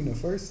difference between the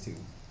first 2?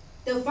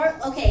 The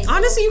first, okay. So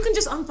honestly, you can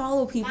just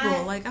unfollow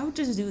people. Like I would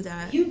just do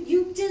that.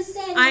 You just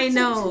said I it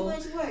know.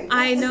 took too much work.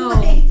 I know,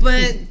 like,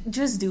 but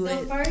just do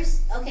it.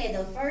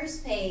 The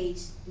first page,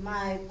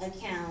 my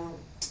account.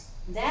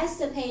 That's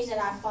the page that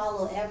I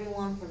follow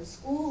everyone from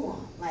school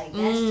on. Like,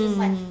 that's just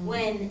like,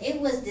 when it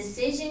was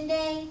decision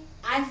day,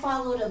 I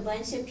followed a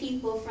bunch of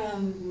people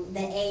from the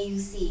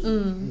AUC.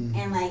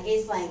 And, like,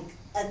 it's like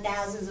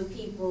thousands of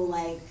people,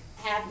 like,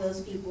 half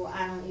those people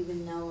I don't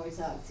even know or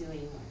talk to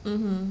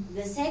anymore.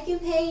 The second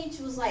page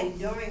was, like,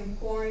 during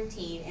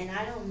quarantine, and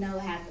I don't know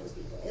half those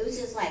people. It was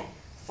just, like,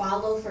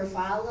 follow for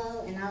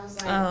follow, and I was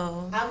like,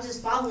 I was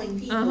just following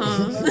people.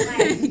 But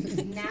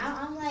like, now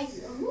I'm like,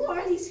 who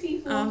are these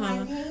people on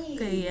my page?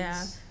 Okay,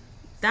 yeah.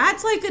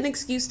 That's like an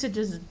excuse to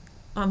just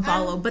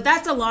unfollow, but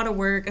that's a lot of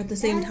work at the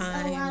same time.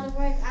 That's a lot of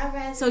work. I'd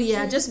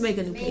rather just make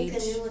a new page.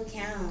 Make a new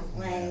account.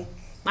 Like,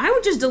 I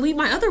would just delete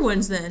my other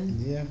ones then.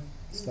 Yeah,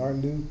 start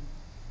new.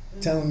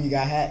 Tell them you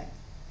got hacked.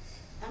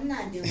 I'm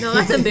not doing No,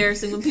 that's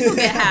embarrassing. When people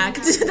get hacked,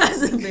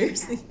 that's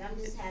embarrassing. I'm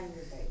just having the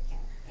third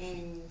account.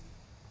 And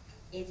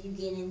if you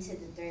get into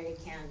the third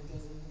account,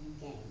 then you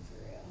game for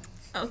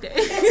real. Okay.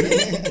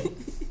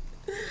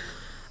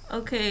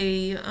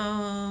 Okay.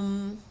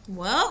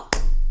 Well,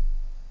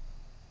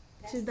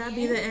 should that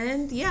be the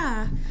end?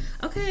 Yeah.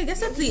 Okay, I guess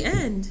that's the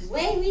end.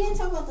 Wait, we didn't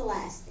talk about the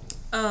last thing.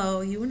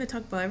 Oh, you want to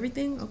talk about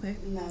everything? Okay.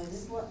 No,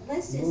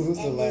 let's just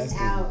end this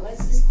out.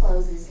 Let's just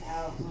close this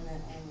out on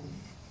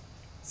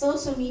a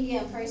social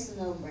media and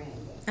personal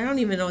branding. I don't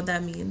even know what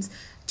that means.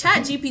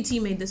 Chat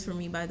GPT made this for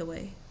me, by the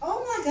way.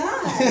 Oh my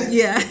god.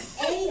 Yeah.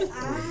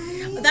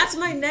 AI. That's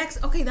my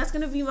next. Okay, that's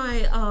gonna be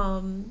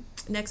my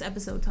next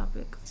episode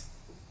topic.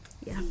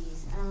 Yeah.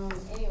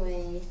 Jeez.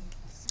 Anyway,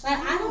 like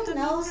I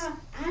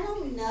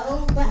don't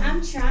know, but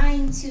I'm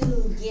trying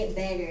to get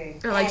better.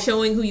 Or like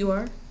showing who you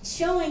are.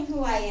 Showing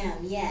who I am.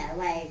 Yeah,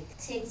 like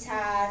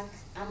TikTok.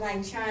 I'm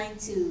like trying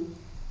to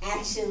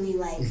actually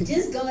like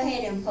just go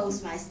ahead and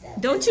post my stuff.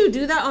 Don't you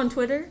do that on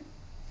Twitter?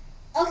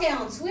 Okay,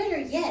 on Twitter,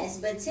 yes,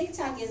 but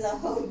TikTok is a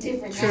whole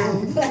different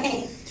app.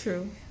 Like,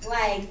 True.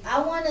 Like,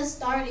 I want to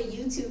start a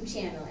YouTube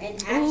channel and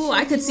actually. Ooh,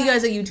 I could see you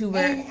as a YouTuber.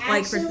 And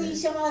like actually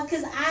show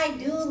because I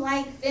do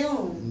like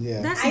film.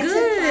 Yeah, that's I good.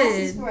 took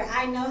classes for it.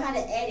 I know how to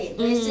edit,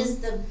 but it's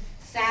just the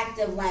fact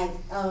of like,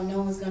 oh,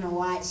 no one's gonna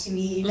watch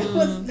me. No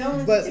one's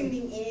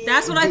tuning in.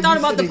 That's what I thought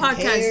about the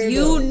podcast.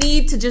 You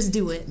need to just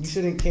do it. You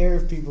shouldn't care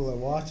if people are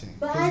watching.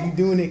 Because you're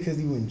doing it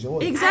because you enjoy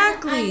it.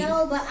 Exactly. I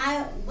know, but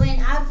when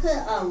I put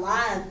a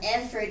lot of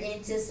effort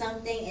into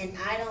something and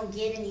I don't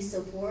get any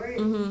support,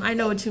 I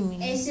know what you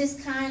mean. It's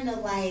just kind of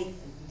like.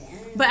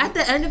 But at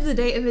the end of the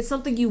day, if it's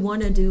something you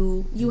want to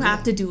do, you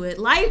have to do it.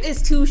 Life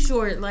is too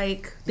short.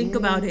 Like, think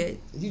about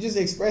it. You just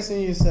expressing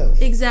yourself.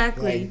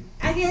 Exactly.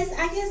 Like, I guess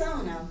I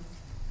don't know.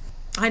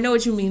 I know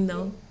what you mean,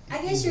 though.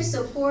 I guess your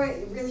support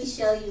really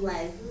show you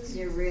like who's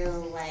your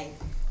real like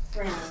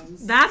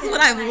friends. That's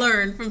what I've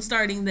learned from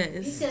starting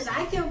this. Because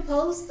I can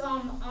post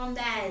on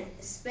that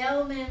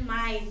Spellman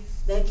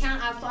the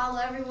account I follow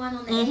everyone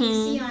on the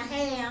ABC on,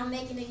 hey, I'm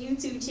making a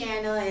YouTube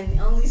channel and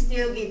only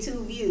still get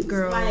 2 views.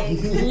 Girl,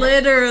 like,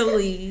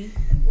 literally.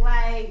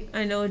 Like,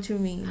 I know what you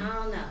mean. I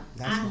don't know.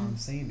 That's why I'm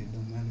saying it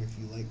don't matter if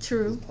you like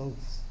True.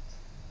 posts.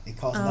 It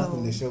costs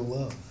nothing to show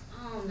love.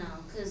 I don't know,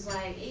 because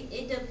like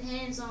it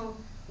depends on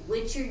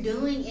what you're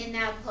doing in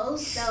that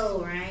post though,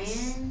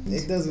 Ryan.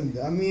 It doesn't.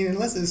 I mean,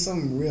 unless it's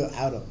something real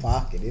out of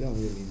pocket, it don't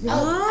really matter.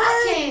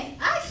 Oh,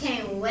 I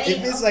can't wait.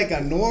 If it's like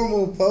a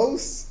normal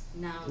post,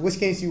 no. Which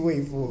can't you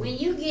wait for? When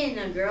you getting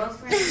a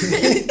girlfriend,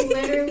 she's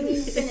literally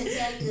gonna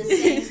tell you the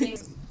same thing.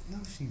 No,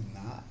 she's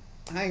not.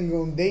 I ain't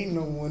gonna date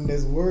no one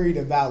that's worried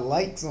about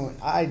likes on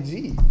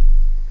IG.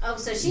 Oh,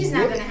 so she's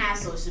not gonna have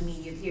social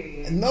media,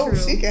 period. No, True.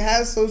 she can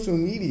have social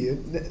media,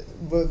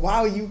 but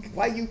why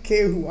you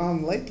care who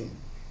I'm liking?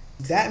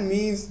 That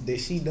means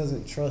that she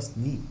doesn't trust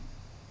me.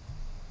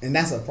 And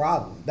that's a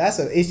problem. That's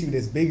an issue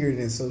that's bigger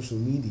than social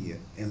media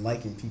and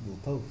liking people's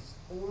posts.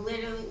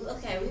 Literally,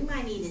 okay, we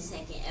might need a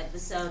second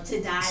episode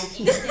to dive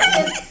into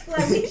this.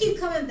 Like, we keep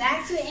coming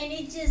back to it, and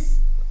it just,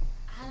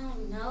 I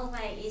don't know,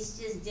 like, it's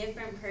just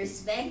different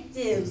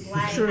perspectives.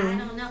 Like, True. I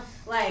don't know,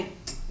 like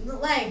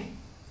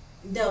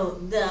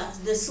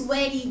the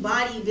sweaty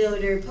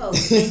bodybuilder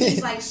post, and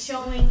he's like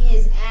showing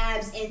his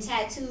abs and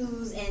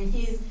tattoos and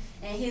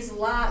his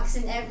locks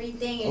and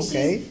everything, and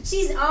Okay.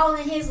 she's all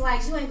in his,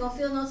 like, you ain't gonna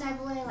feel no type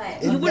of way,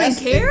 like, You wouldn't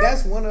care? If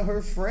that's one of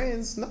her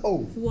friends, no.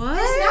 What?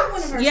 That's not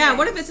one of her Yeah, friends.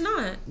 what if it's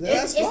not?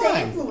 That's it's an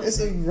fine. influencer. It's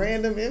a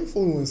random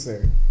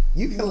influencer.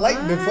 You can like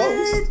the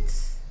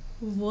post.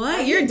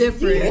 What? You're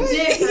different. You're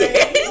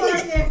different.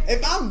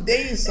 If I'm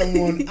dating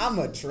someone,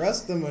 I'ma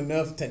trust them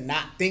enough to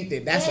not think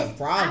that that's Yes, a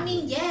problem. I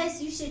mean,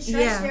 yes, you should trust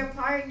Yeah. your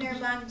partner,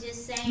 but I'm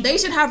just saying. They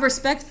should have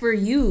respect for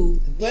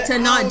you But to I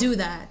not don't- do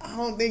that. I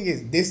don't think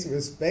it's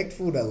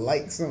disrespectful to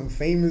like some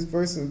famous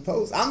person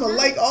post. I'ma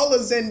like all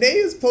of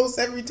Zendaya's posts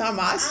every time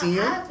I see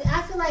him.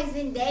 I feel like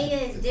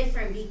Zendaya is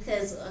different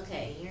because,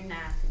 okay, you're not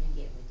gonna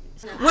get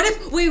with you. No, What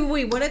if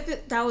what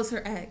if that was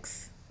her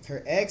ex?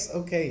 Her ex,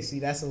 okay, see,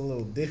 that's a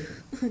little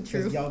different.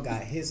 True. Because y'all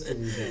got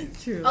history there.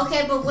 True.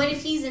 Okay, but what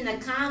if he's in the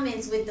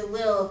comments with the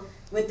little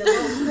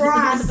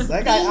cross?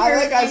 Like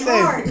fingers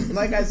and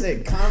heart? I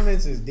said,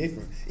 comments is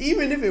different.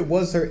 Even if it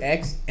was her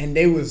ex and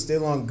they were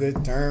still on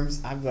good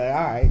terms, I'd be like,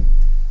 all right,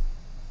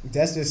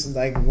 that's just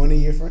like one of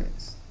your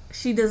friends.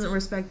 She doesn't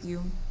respect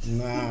you.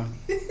 Nah,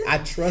 I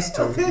trust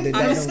her. That I'm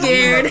don't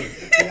scared. mean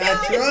nothing.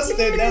 I trust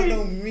her. That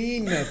don't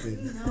mean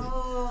nothing.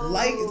 No.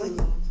 Like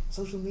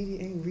social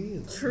media ain't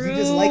real. True, You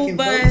just liking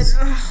but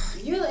posts.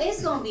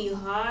 It's gonna be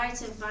hard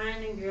to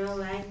find a girl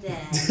like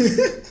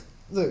that.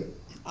 Look,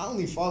 I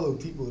only follow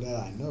people that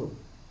I know,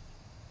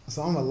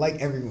 so I'm gonna like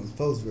everyone's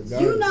post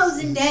regardless. You know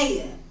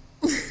Zendaya.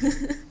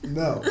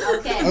 No.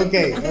 Okay.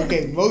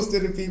 Okay. Most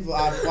of the people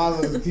I follow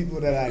is people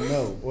that I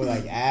know or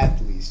like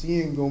athletes.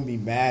 She ain't gonna be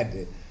mad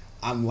that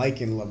I'm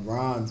liking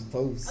LeBron's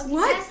posts. Okay,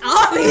 What?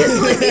 that's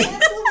Obviously.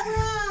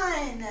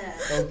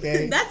 That's LeBron.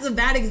 Okay. that's a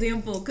bad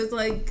example because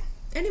like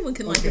anyone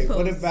can like Okay. a post.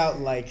 What about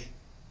like,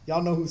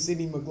 y'all know who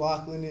Sydney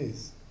McLaughlin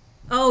is?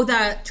 Oh,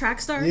 that track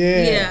star?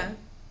 Yeah.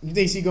 You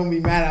think she gonna be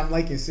mad I'm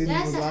liking Sydney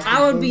That's a- McLaughlin?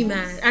 I would be posts?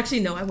 mad. Actually,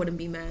 no, I wouldn't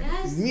be mad.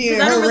 That's Me and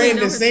 'Cause I don't her really ran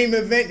know the her. same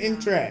event in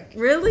track.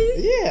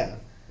 Really? Yeah.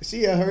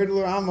 She a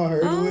hurdler, I'm a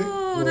hurdler.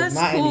 Oh, Well, that's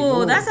not cool.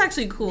 anymore. That's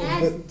actually cool.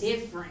 That's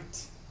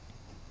different.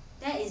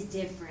 That is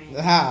different.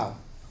 How?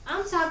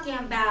 I'm talking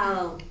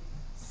about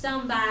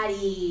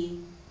somebody.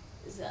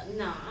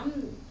 No.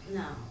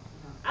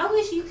 I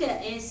wish you could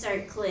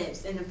insert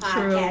clips in the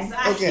podcast. So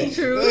I Okay, can-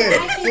 True.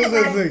 I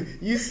can, Look.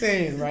 You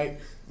saying, right,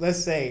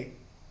 let's say,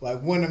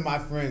 like, one of my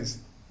friends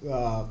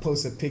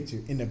posts a picture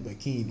in a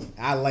bikini.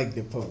 I like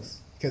the post,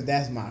 because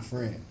that's my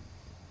friend.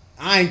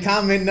 I ain't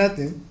comment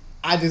nothing.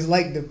 I just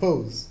like the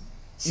post.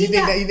 You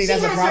think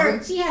that's a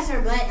problem? She has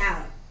her butt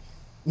out.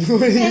 What do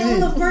you And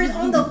mean?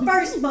 on the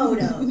first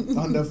photo.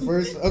 On the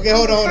first, okay,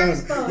 hold on.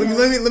 first photo.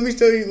 Let me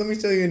show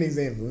you an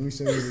example.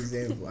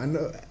 I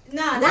know.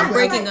 No, We're that's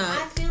breaking like, up.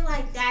 I feel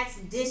like that's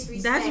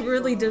disrespectful. That's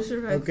really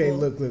disrespectful. Okay,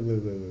 look.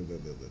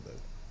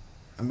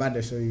 I'm about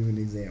to show you an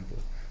example.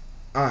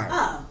 All right.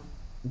 Oh,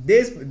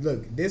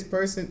 This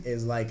person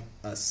is like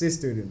a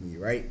sister to me,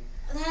 right?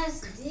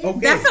 that's different. Okay.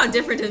 That's not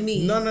different to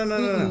me. No.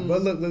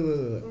 But look,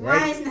 Why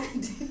right? is not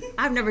different?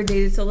 I've never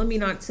dated, so let me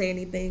not say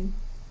anything.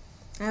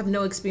 I have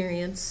no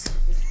experience.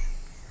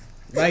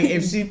 Like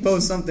if she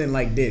posts something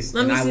like this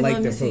Let and me I see, like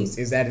let the me see. post,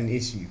 is that an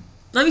issue?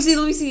 Let me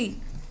see.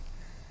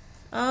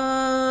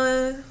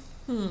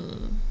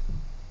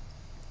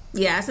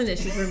 Yeah, it's an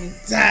issue for me.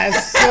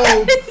 That's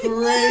so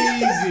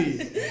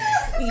crazy.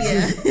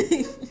 Yeah.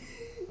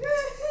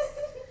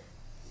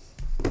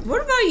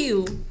 What about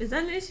you? Is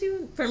that an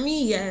issue? For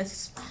me,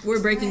 yes.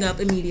 We're breaking up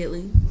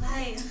immediately.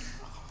 Like,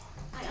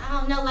 I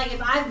don't know. Like,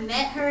 if I've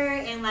met her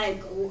and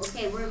like,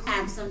 okay, we're gonna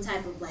have some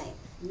type of like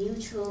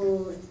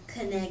mutual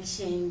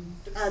connection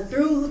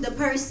through the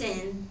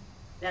person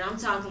that I'm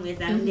talking with,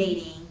 that I'm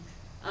dating.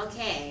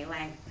 Okay,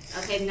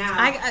 now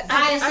I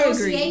by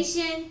agree.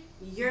 association,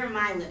 you're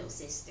my little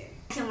sister.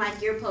 I can like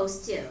your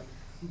post too,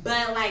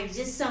 but like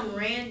just some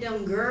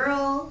random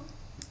girl.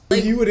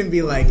 Like, you wouldn't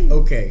be like,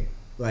 okay,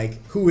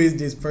 like who is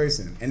this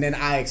person? And then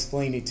I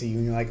explain it to you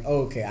and you're like,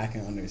 oh, okay, I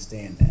can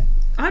understand that.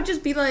 I'd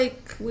just be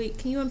like, wait,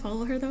 can you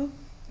unfollow her though?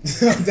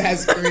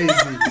 That's crazy.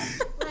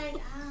 Like,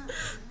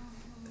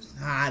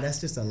 That's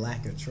just a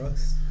lack of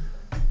trust.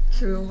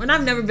 True. And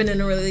I've never been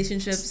in a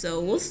relationship, so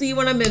we'll see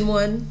when I'm in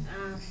one.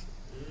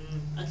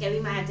 okay, we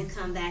might have to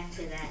come back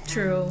to that.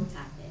 True.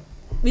 Topic.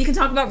 We can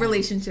talk about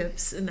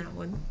relationships in that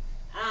one.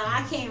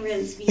 I can't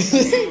really speak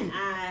on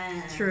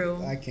that.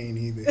 True. I can't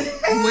either.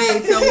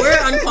 Wait, so we're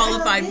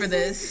unqualified for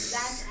this.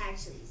 That's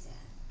actually sad.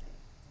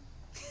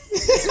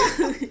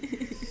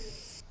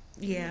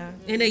 Yeah.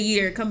 In a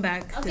year, come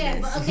back to Okay,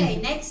 this. but okay,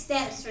 next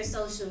steps for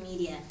social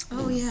media.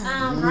 Oh,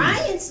 yeah.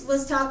 Ryan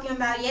was talking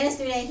about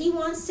yesterday, he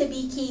wants to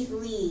be Keith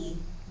Lee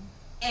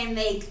and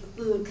make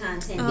food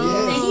content videos.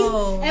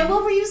 Oh. And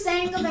what were you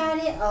saying about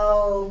it?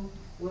 Oh,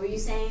 What were you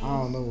saying? I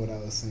don't know what I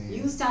was saying.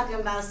 You was talking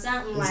about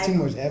something it's like too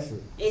much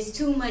effort. It's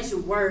too much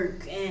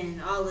work and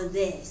all of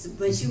this,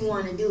 but you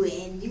want to do it,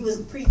 and you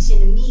was preaching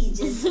to me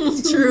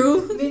just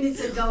True.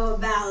 minutes ago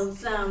about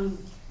some.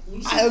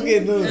 I don't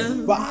get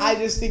no, but I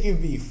just think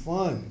it'd be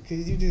fun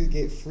because you just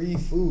get free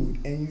food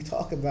and you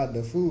talk about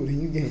the food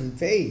and you getting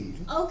paid.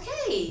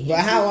 Okay. But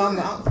how I'm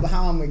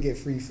gonna get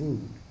free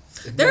food?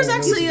 There's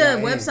actually a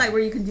website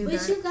where you can do that.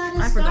 But you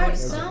gotta start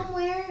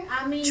somewhere.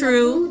 I mean,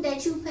 True. The food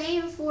that you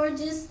paying for,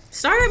 just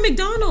start at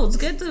McDonald's.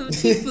 Get the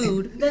cheap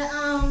food.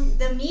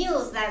 The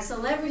meals that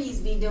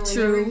celebrities be doing.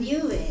 True. And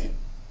review it.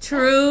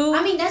 True.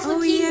 I mean, that's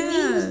what Keith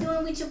Lee was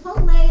doing with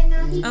Chipotle, and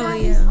now he got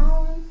his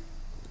own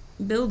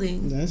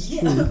building. That's true.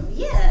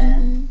 Yeah.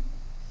 Mm-hmm.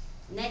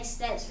 Next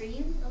steps for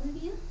you,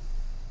 Olivia?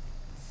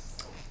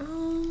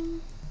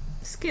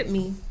 Skip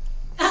me.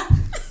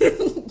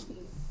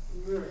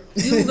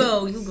 You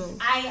go.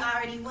 I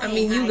already went. I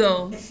mean, you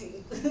go.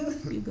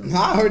 You go.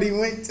 I already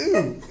went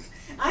too.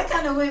 I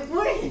kind of went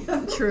for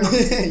it. True.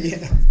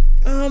 Yeah.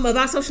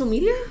 About social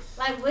media?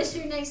 Like, what's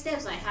your next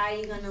steps? Like, how are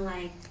you gonna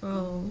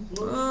move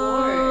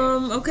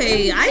forward?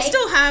 Okay, I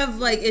still have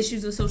like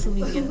issues with social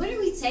media. What are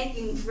we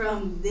taking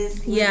from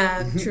this?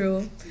 Yeah,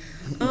 true.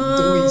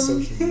 Delete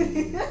social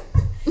media.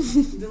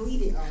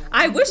 Delete it all.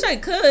 I wish I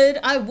could.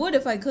 I would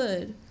if I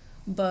could,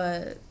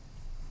 but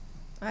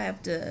I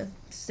have to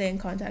stay in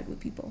contact with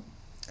people.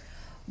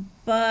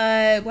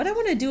 But what I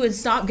want to do is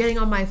stop getting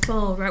on my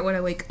phone right when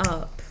I wake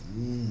up.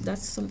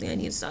 That's something I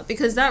need to stop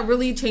because that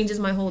really changes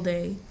my whole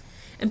day.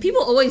 And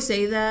people always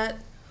say that,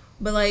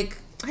 but like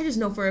I just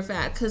know for a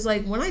fact because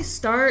like when I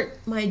start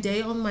my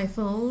day on my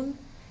phone,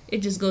 it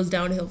just goes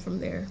downhill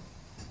from there,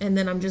 and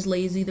then I'm just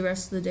lazy the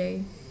rest of the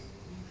day.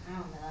 I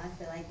don't know. I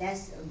feel like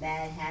that's a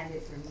bad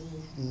habit for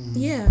me. Mm-hmm.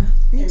 Yeah,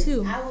 me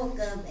too. I woke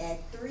up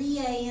at 3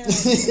 a.m.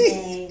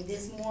 today,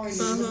 this morning,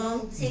 was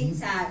on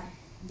TikTok.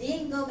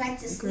 Didn't go back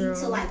to sleep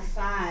till like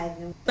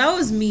 5. That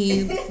was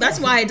me. That's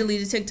why I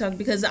deleted TikTok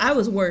because I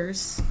was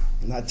worse.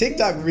 Now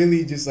TikTok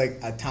really just like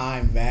a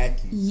time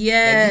vacuum.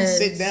 Yes.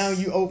 Like you sit down,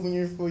 you open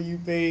your For You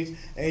page,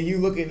 and you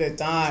look at the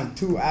time.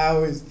 2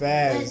 hours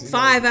pass.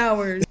 5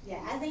 hours.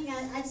 Yeah, I think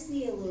I just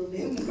need a little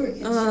bit more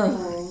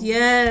control.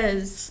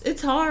 Yes,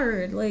 it's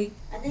hard. Like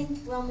I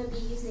think what I'm gonna be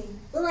using,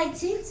 but like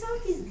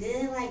TikTok is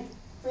good. Like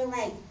for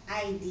like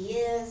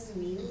ideas,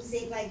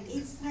 music. Like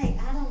it's like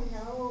I don't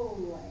know.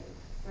 Like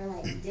for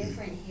like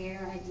different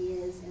hair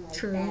ideas and like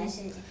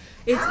fashion.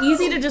 It's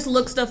easy to just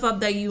look stuff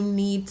up that you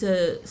need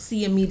to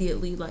see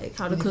immediately, like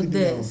how to cook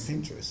this. On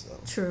Pinterest, though.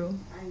 True.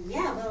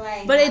 Yeah, but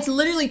like. But it's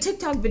literally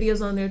TikTok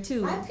videos on there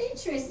too. My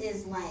Pinterest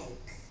is like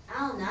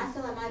I don't know. I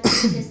feel like my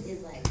Pinterest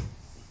is like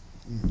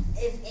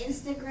if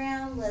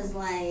Instagram was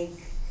like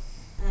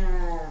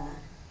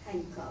how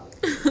you call it?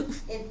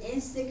 If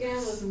Instagram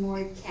was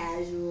more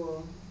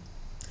casual.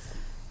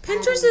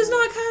 Pinterest is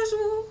not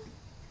casual.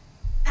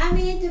 I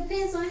mean, it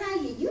depends on how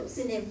you're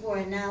using it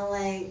for now.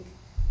 Like.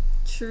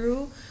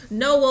 True.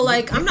 No, well,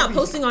 like I'm not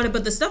posting on it,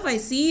 but the stuff I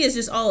see is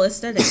just all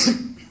aesthetic.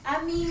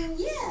 I mean,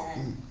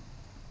 yeah.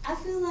 I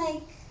feel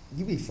like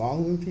you be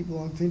following people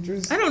on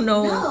Pinterest. I don't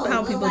know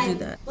how people do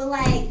that. But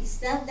like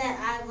stuff that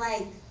I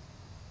like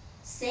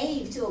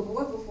saved to a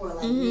board before,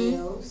 like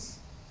nails,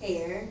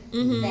 hair,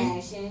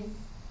 fashion,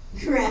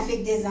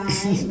 graphic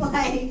design,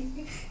 like,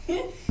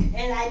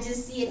 and I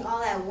just see it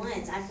all at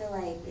once. I feel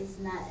like it's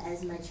not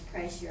as much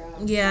pressure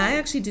on. Yeah, I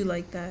actually do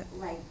like that.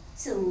 Like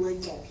to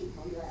look at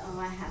people and be like, oh,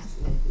 I have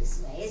to look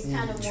this way. It's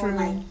kind of more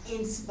like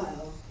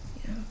inspo.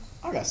 Yeah.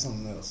 I got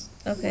something else.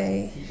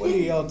 Okay. What do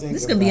y'all think?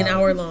 This is gonna be an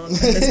hour long at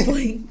this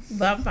point,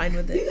 but I'm fine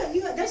with it. Don't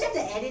you have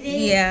to edit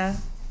it? Yeah,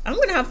 I'm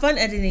gonna have fun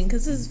editing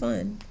because this is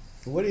fun.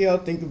 What do y'all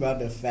think about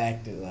the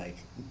fact that like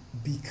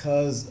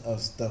because of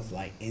stuff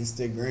like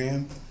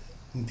Instagram,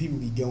 when people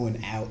be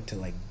going out to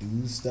like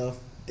do stuff,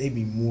 they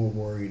be more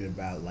worried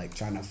about like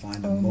trying to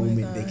find a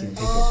moment they can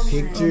take a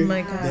picture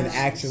than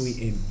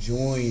actually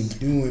enjoying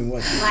doing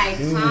what they're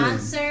doing. Like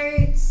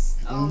concerts.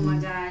 Oh my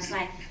gosh!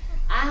 Like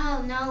I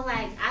don't know.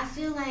 Like I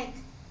feel like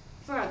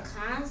for a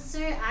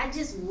concert, I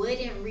just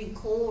wouldn't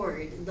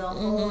record the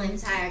whole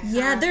entire concert.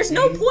 Yeah, there's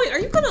no point. Are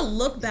you gonna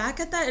look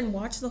back at that and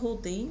watch the whole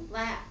thing?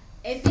 Like.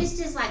 If it's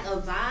just like a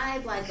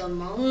vibe, like a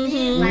moment,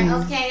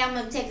 like okay, I'm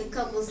gonna take a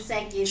couple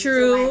seconds.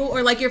 True,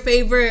 or like your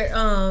favorite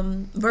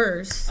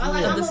verse or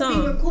like of I'm the song.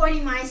 gonna be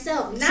recording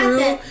myself, not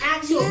the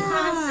actual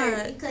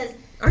concert. Because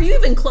are you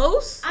even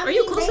close? I are mean,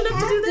 you close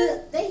enough to do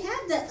that? They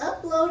have the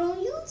upload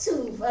on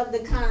YouTube of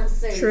the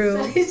concert. True.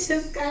 So it's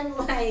just kind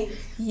of like.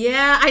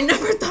 Yeah, I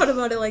never thought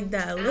about it like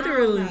that.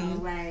 Literally.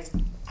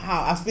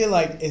 I feel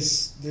like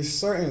there's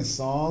certain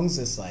songs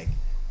that's like.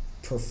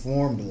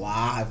 Performed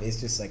live, it's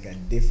just like a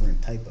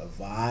different type of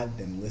vibe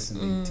than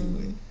listening to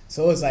it.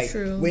 So it's like,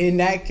 well, in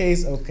that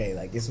case, okay,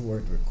 like it's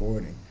worth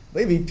recording.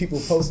 Maybe people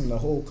posting the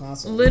whole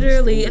concert.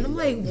 Literally, and I'm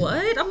like,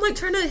 what? I'm like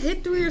trying to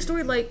hit through your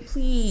story, like,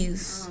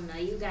 please. I don't know.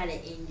 You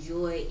gotta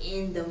enjoy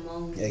in the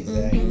moment,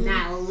 Exactly. and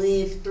not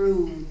live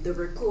through the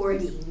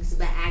recordings,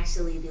 but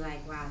actually be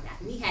like, wow,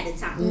 we had a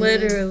time.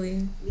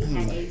 Literally, we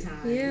had a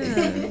time.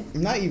 yeah.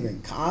 Not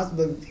even cons,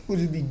 but people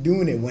just be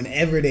doing it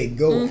whenever they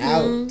go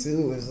out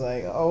too. It's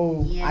like,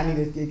 oh, Yeah. I need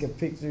to take a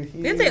picture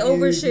here. If they here,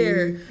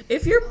 overshare, here.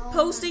 if you're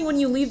posting when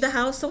you leave the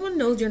house, someone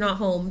knows you're not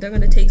home. They're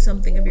gonna take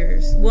something of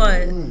yours.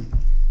 What?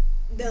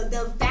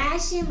 The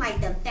fashion, like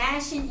the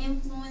fashion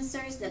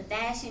influencers, the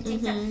fashion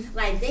TikTok,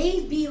 like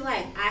they be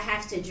like, I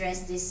have to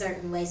dress this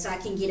certain way so I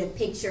can get a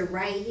picture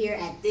right here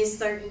at this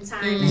certain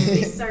time, at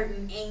this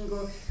certain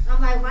angle. I'm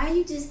like, why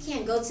you just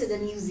can't go to the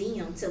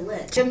museum to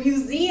look? The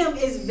museum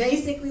is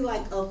basically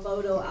like a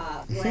photo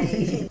op.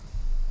 Like,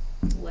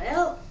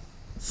 well,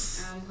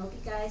 hope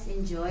you guys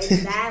enjoyed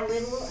that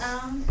little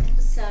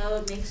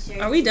episode. Make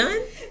sure. Are we done?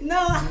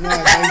 No. No,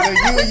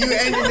 you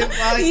ended the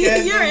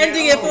podcast. You're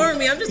ending it for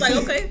me. I'm just like,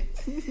 okay.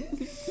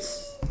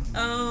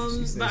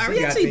 But are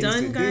we actually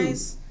done,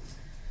 guys?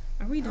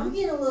 Are we done? I'm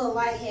getting a little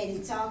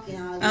lightheaded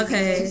talking all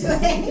this.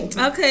 Okay.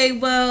 Okay,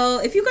 well,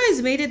 if you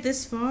guys made it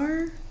this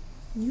far,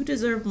 you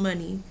deserve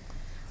money.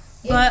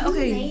 But if you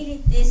okay. made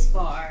it this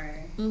far,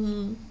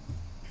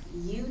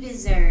 you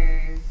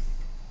deserve,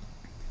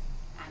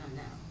 I don't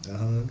know. A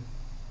hug.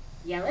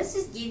 Yeah, let's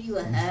just give you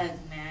a hug,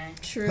 man.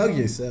 True. Hug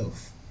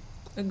yourself.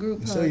 A group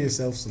hug. Show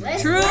yourself some.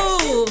 True.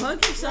 Hug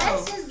Let's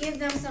yourself. just give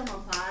them some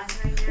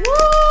applause right now.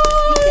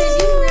 Woo!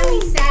 Because you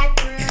really sat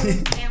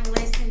through and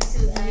listened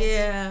to us.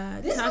 Yeah.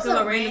 This Talk was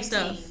about a random ranting.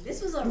 stuff.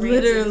 This was a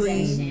Literally.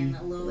 ranting session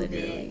a little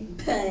Literally.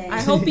 bit. But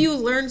I hope you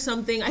learned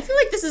something. I feel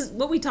like this is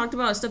what we talked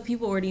about, stuff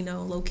people already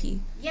know, low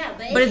key. yeah,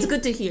 But it's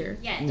good to hear.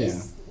 Yeah,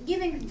 it's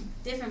giving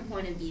different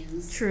point of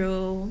views.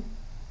 True.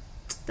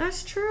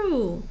 That's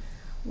true.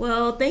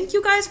 Well, thank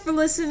you guys for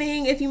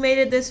listening. If you made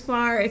it this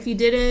far, if you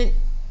didn't,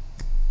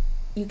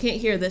 you can't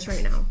hear this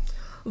right now.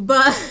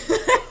 But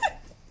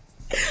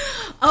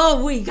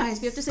oh wait, guys,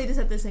 we have to say this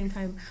at the same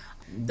time.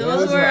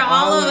 Those were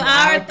all of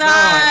our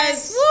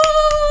thoughts. Woo!